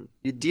attention.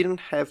 You didn't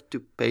have to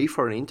pay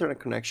for an internet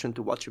connection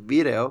to watch a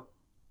video.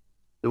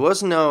 There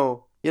was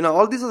no,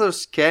 all these other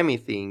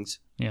scammy things.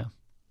 Yeah.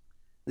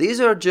 These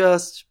are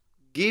just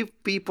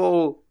give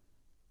people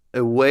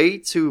a way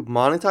to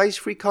monetize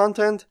free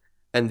content,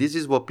 and this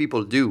is what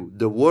people do,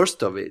 the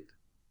worst of it.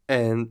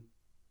 And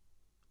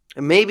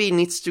maybe it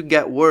needs to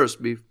get worse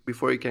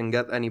before it can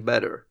get any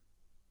better.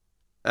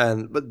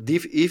 But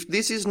if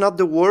this is not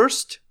the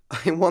worst,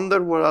 I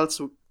wonder what else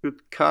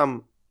could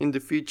come in the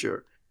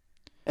future.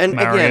 And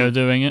Mario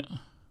doing it.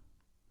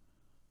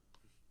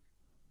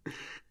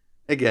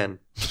 Again,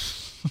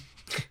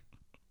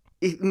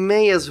 it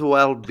may as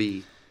well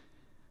be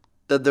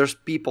that there's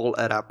people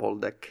at Apple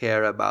that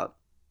care about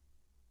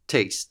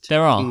taste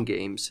in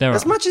games.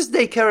 As much as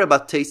they care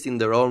about taste in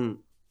their own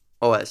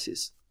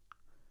OSs.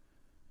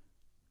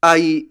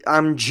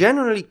 I'm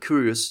generally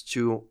curious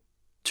to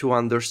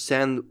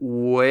understand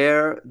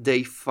where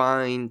they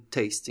find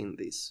taste in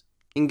this.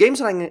 In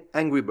games like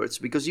Angry Birds,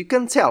 because you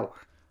can tell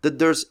that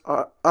there's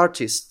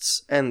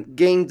artists and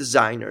game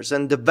designers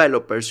and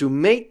developers who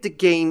make the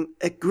game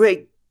a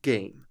great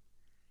game.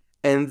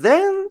 And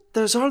then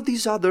there's all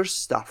this other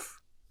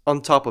stuff on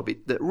top of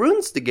it that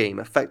ruins the game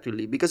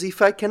effectively, because if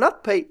I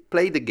cannot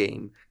play the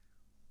game,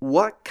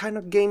 what kind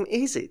of game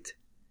is it?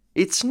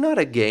 It's not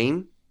a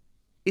game,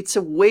 it's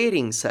a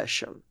waiting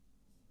session.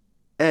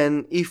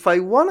 And if I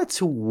wanted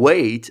to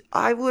wait,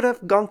 I would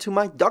have gone to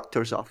my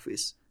doctor's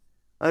office.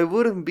 I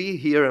wouldn't be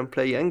here and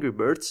play Angry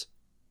Birds,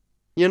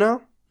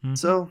 Mm-hmm.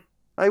 So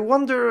I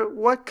wonder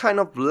what kind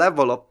of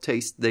level of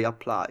taste they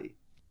apply,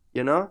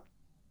 I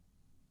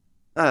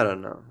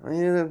don't know.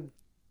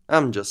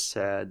 I'm just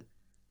sad.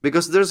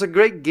 Because there's a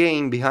great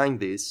game behind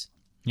this.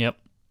 Yep.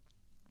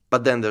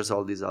 But then there's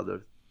all this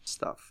other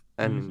stuff.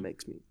 And it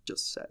makes me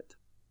just sad.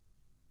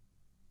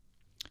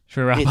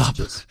 Should we wrap up?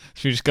 Should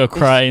we just go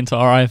cry into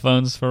our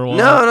iPhones for a while?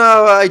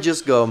 No, I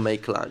just go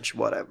make lunch,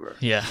 whatever.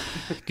 Yeah,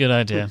 good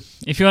idea.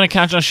 If you want to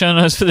catch our show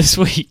notes for this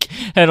week,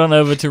 head on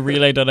over to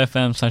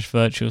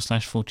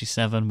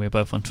relay.fm/virtual/47. We're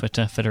both on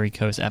Twitter.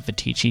 Federico is at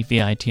Viticci,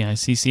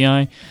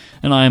 Viticci.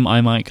 And I am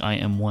iMyke,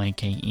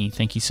 IMYKE.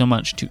 Thank you so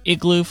much to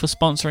Igloo for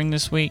sponsoring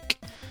this week.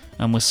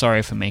 And we're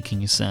sorry for making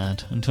you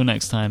sad. Until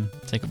next time,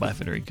 say goodbye,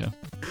 Federico.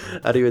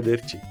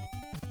 Arrivederci.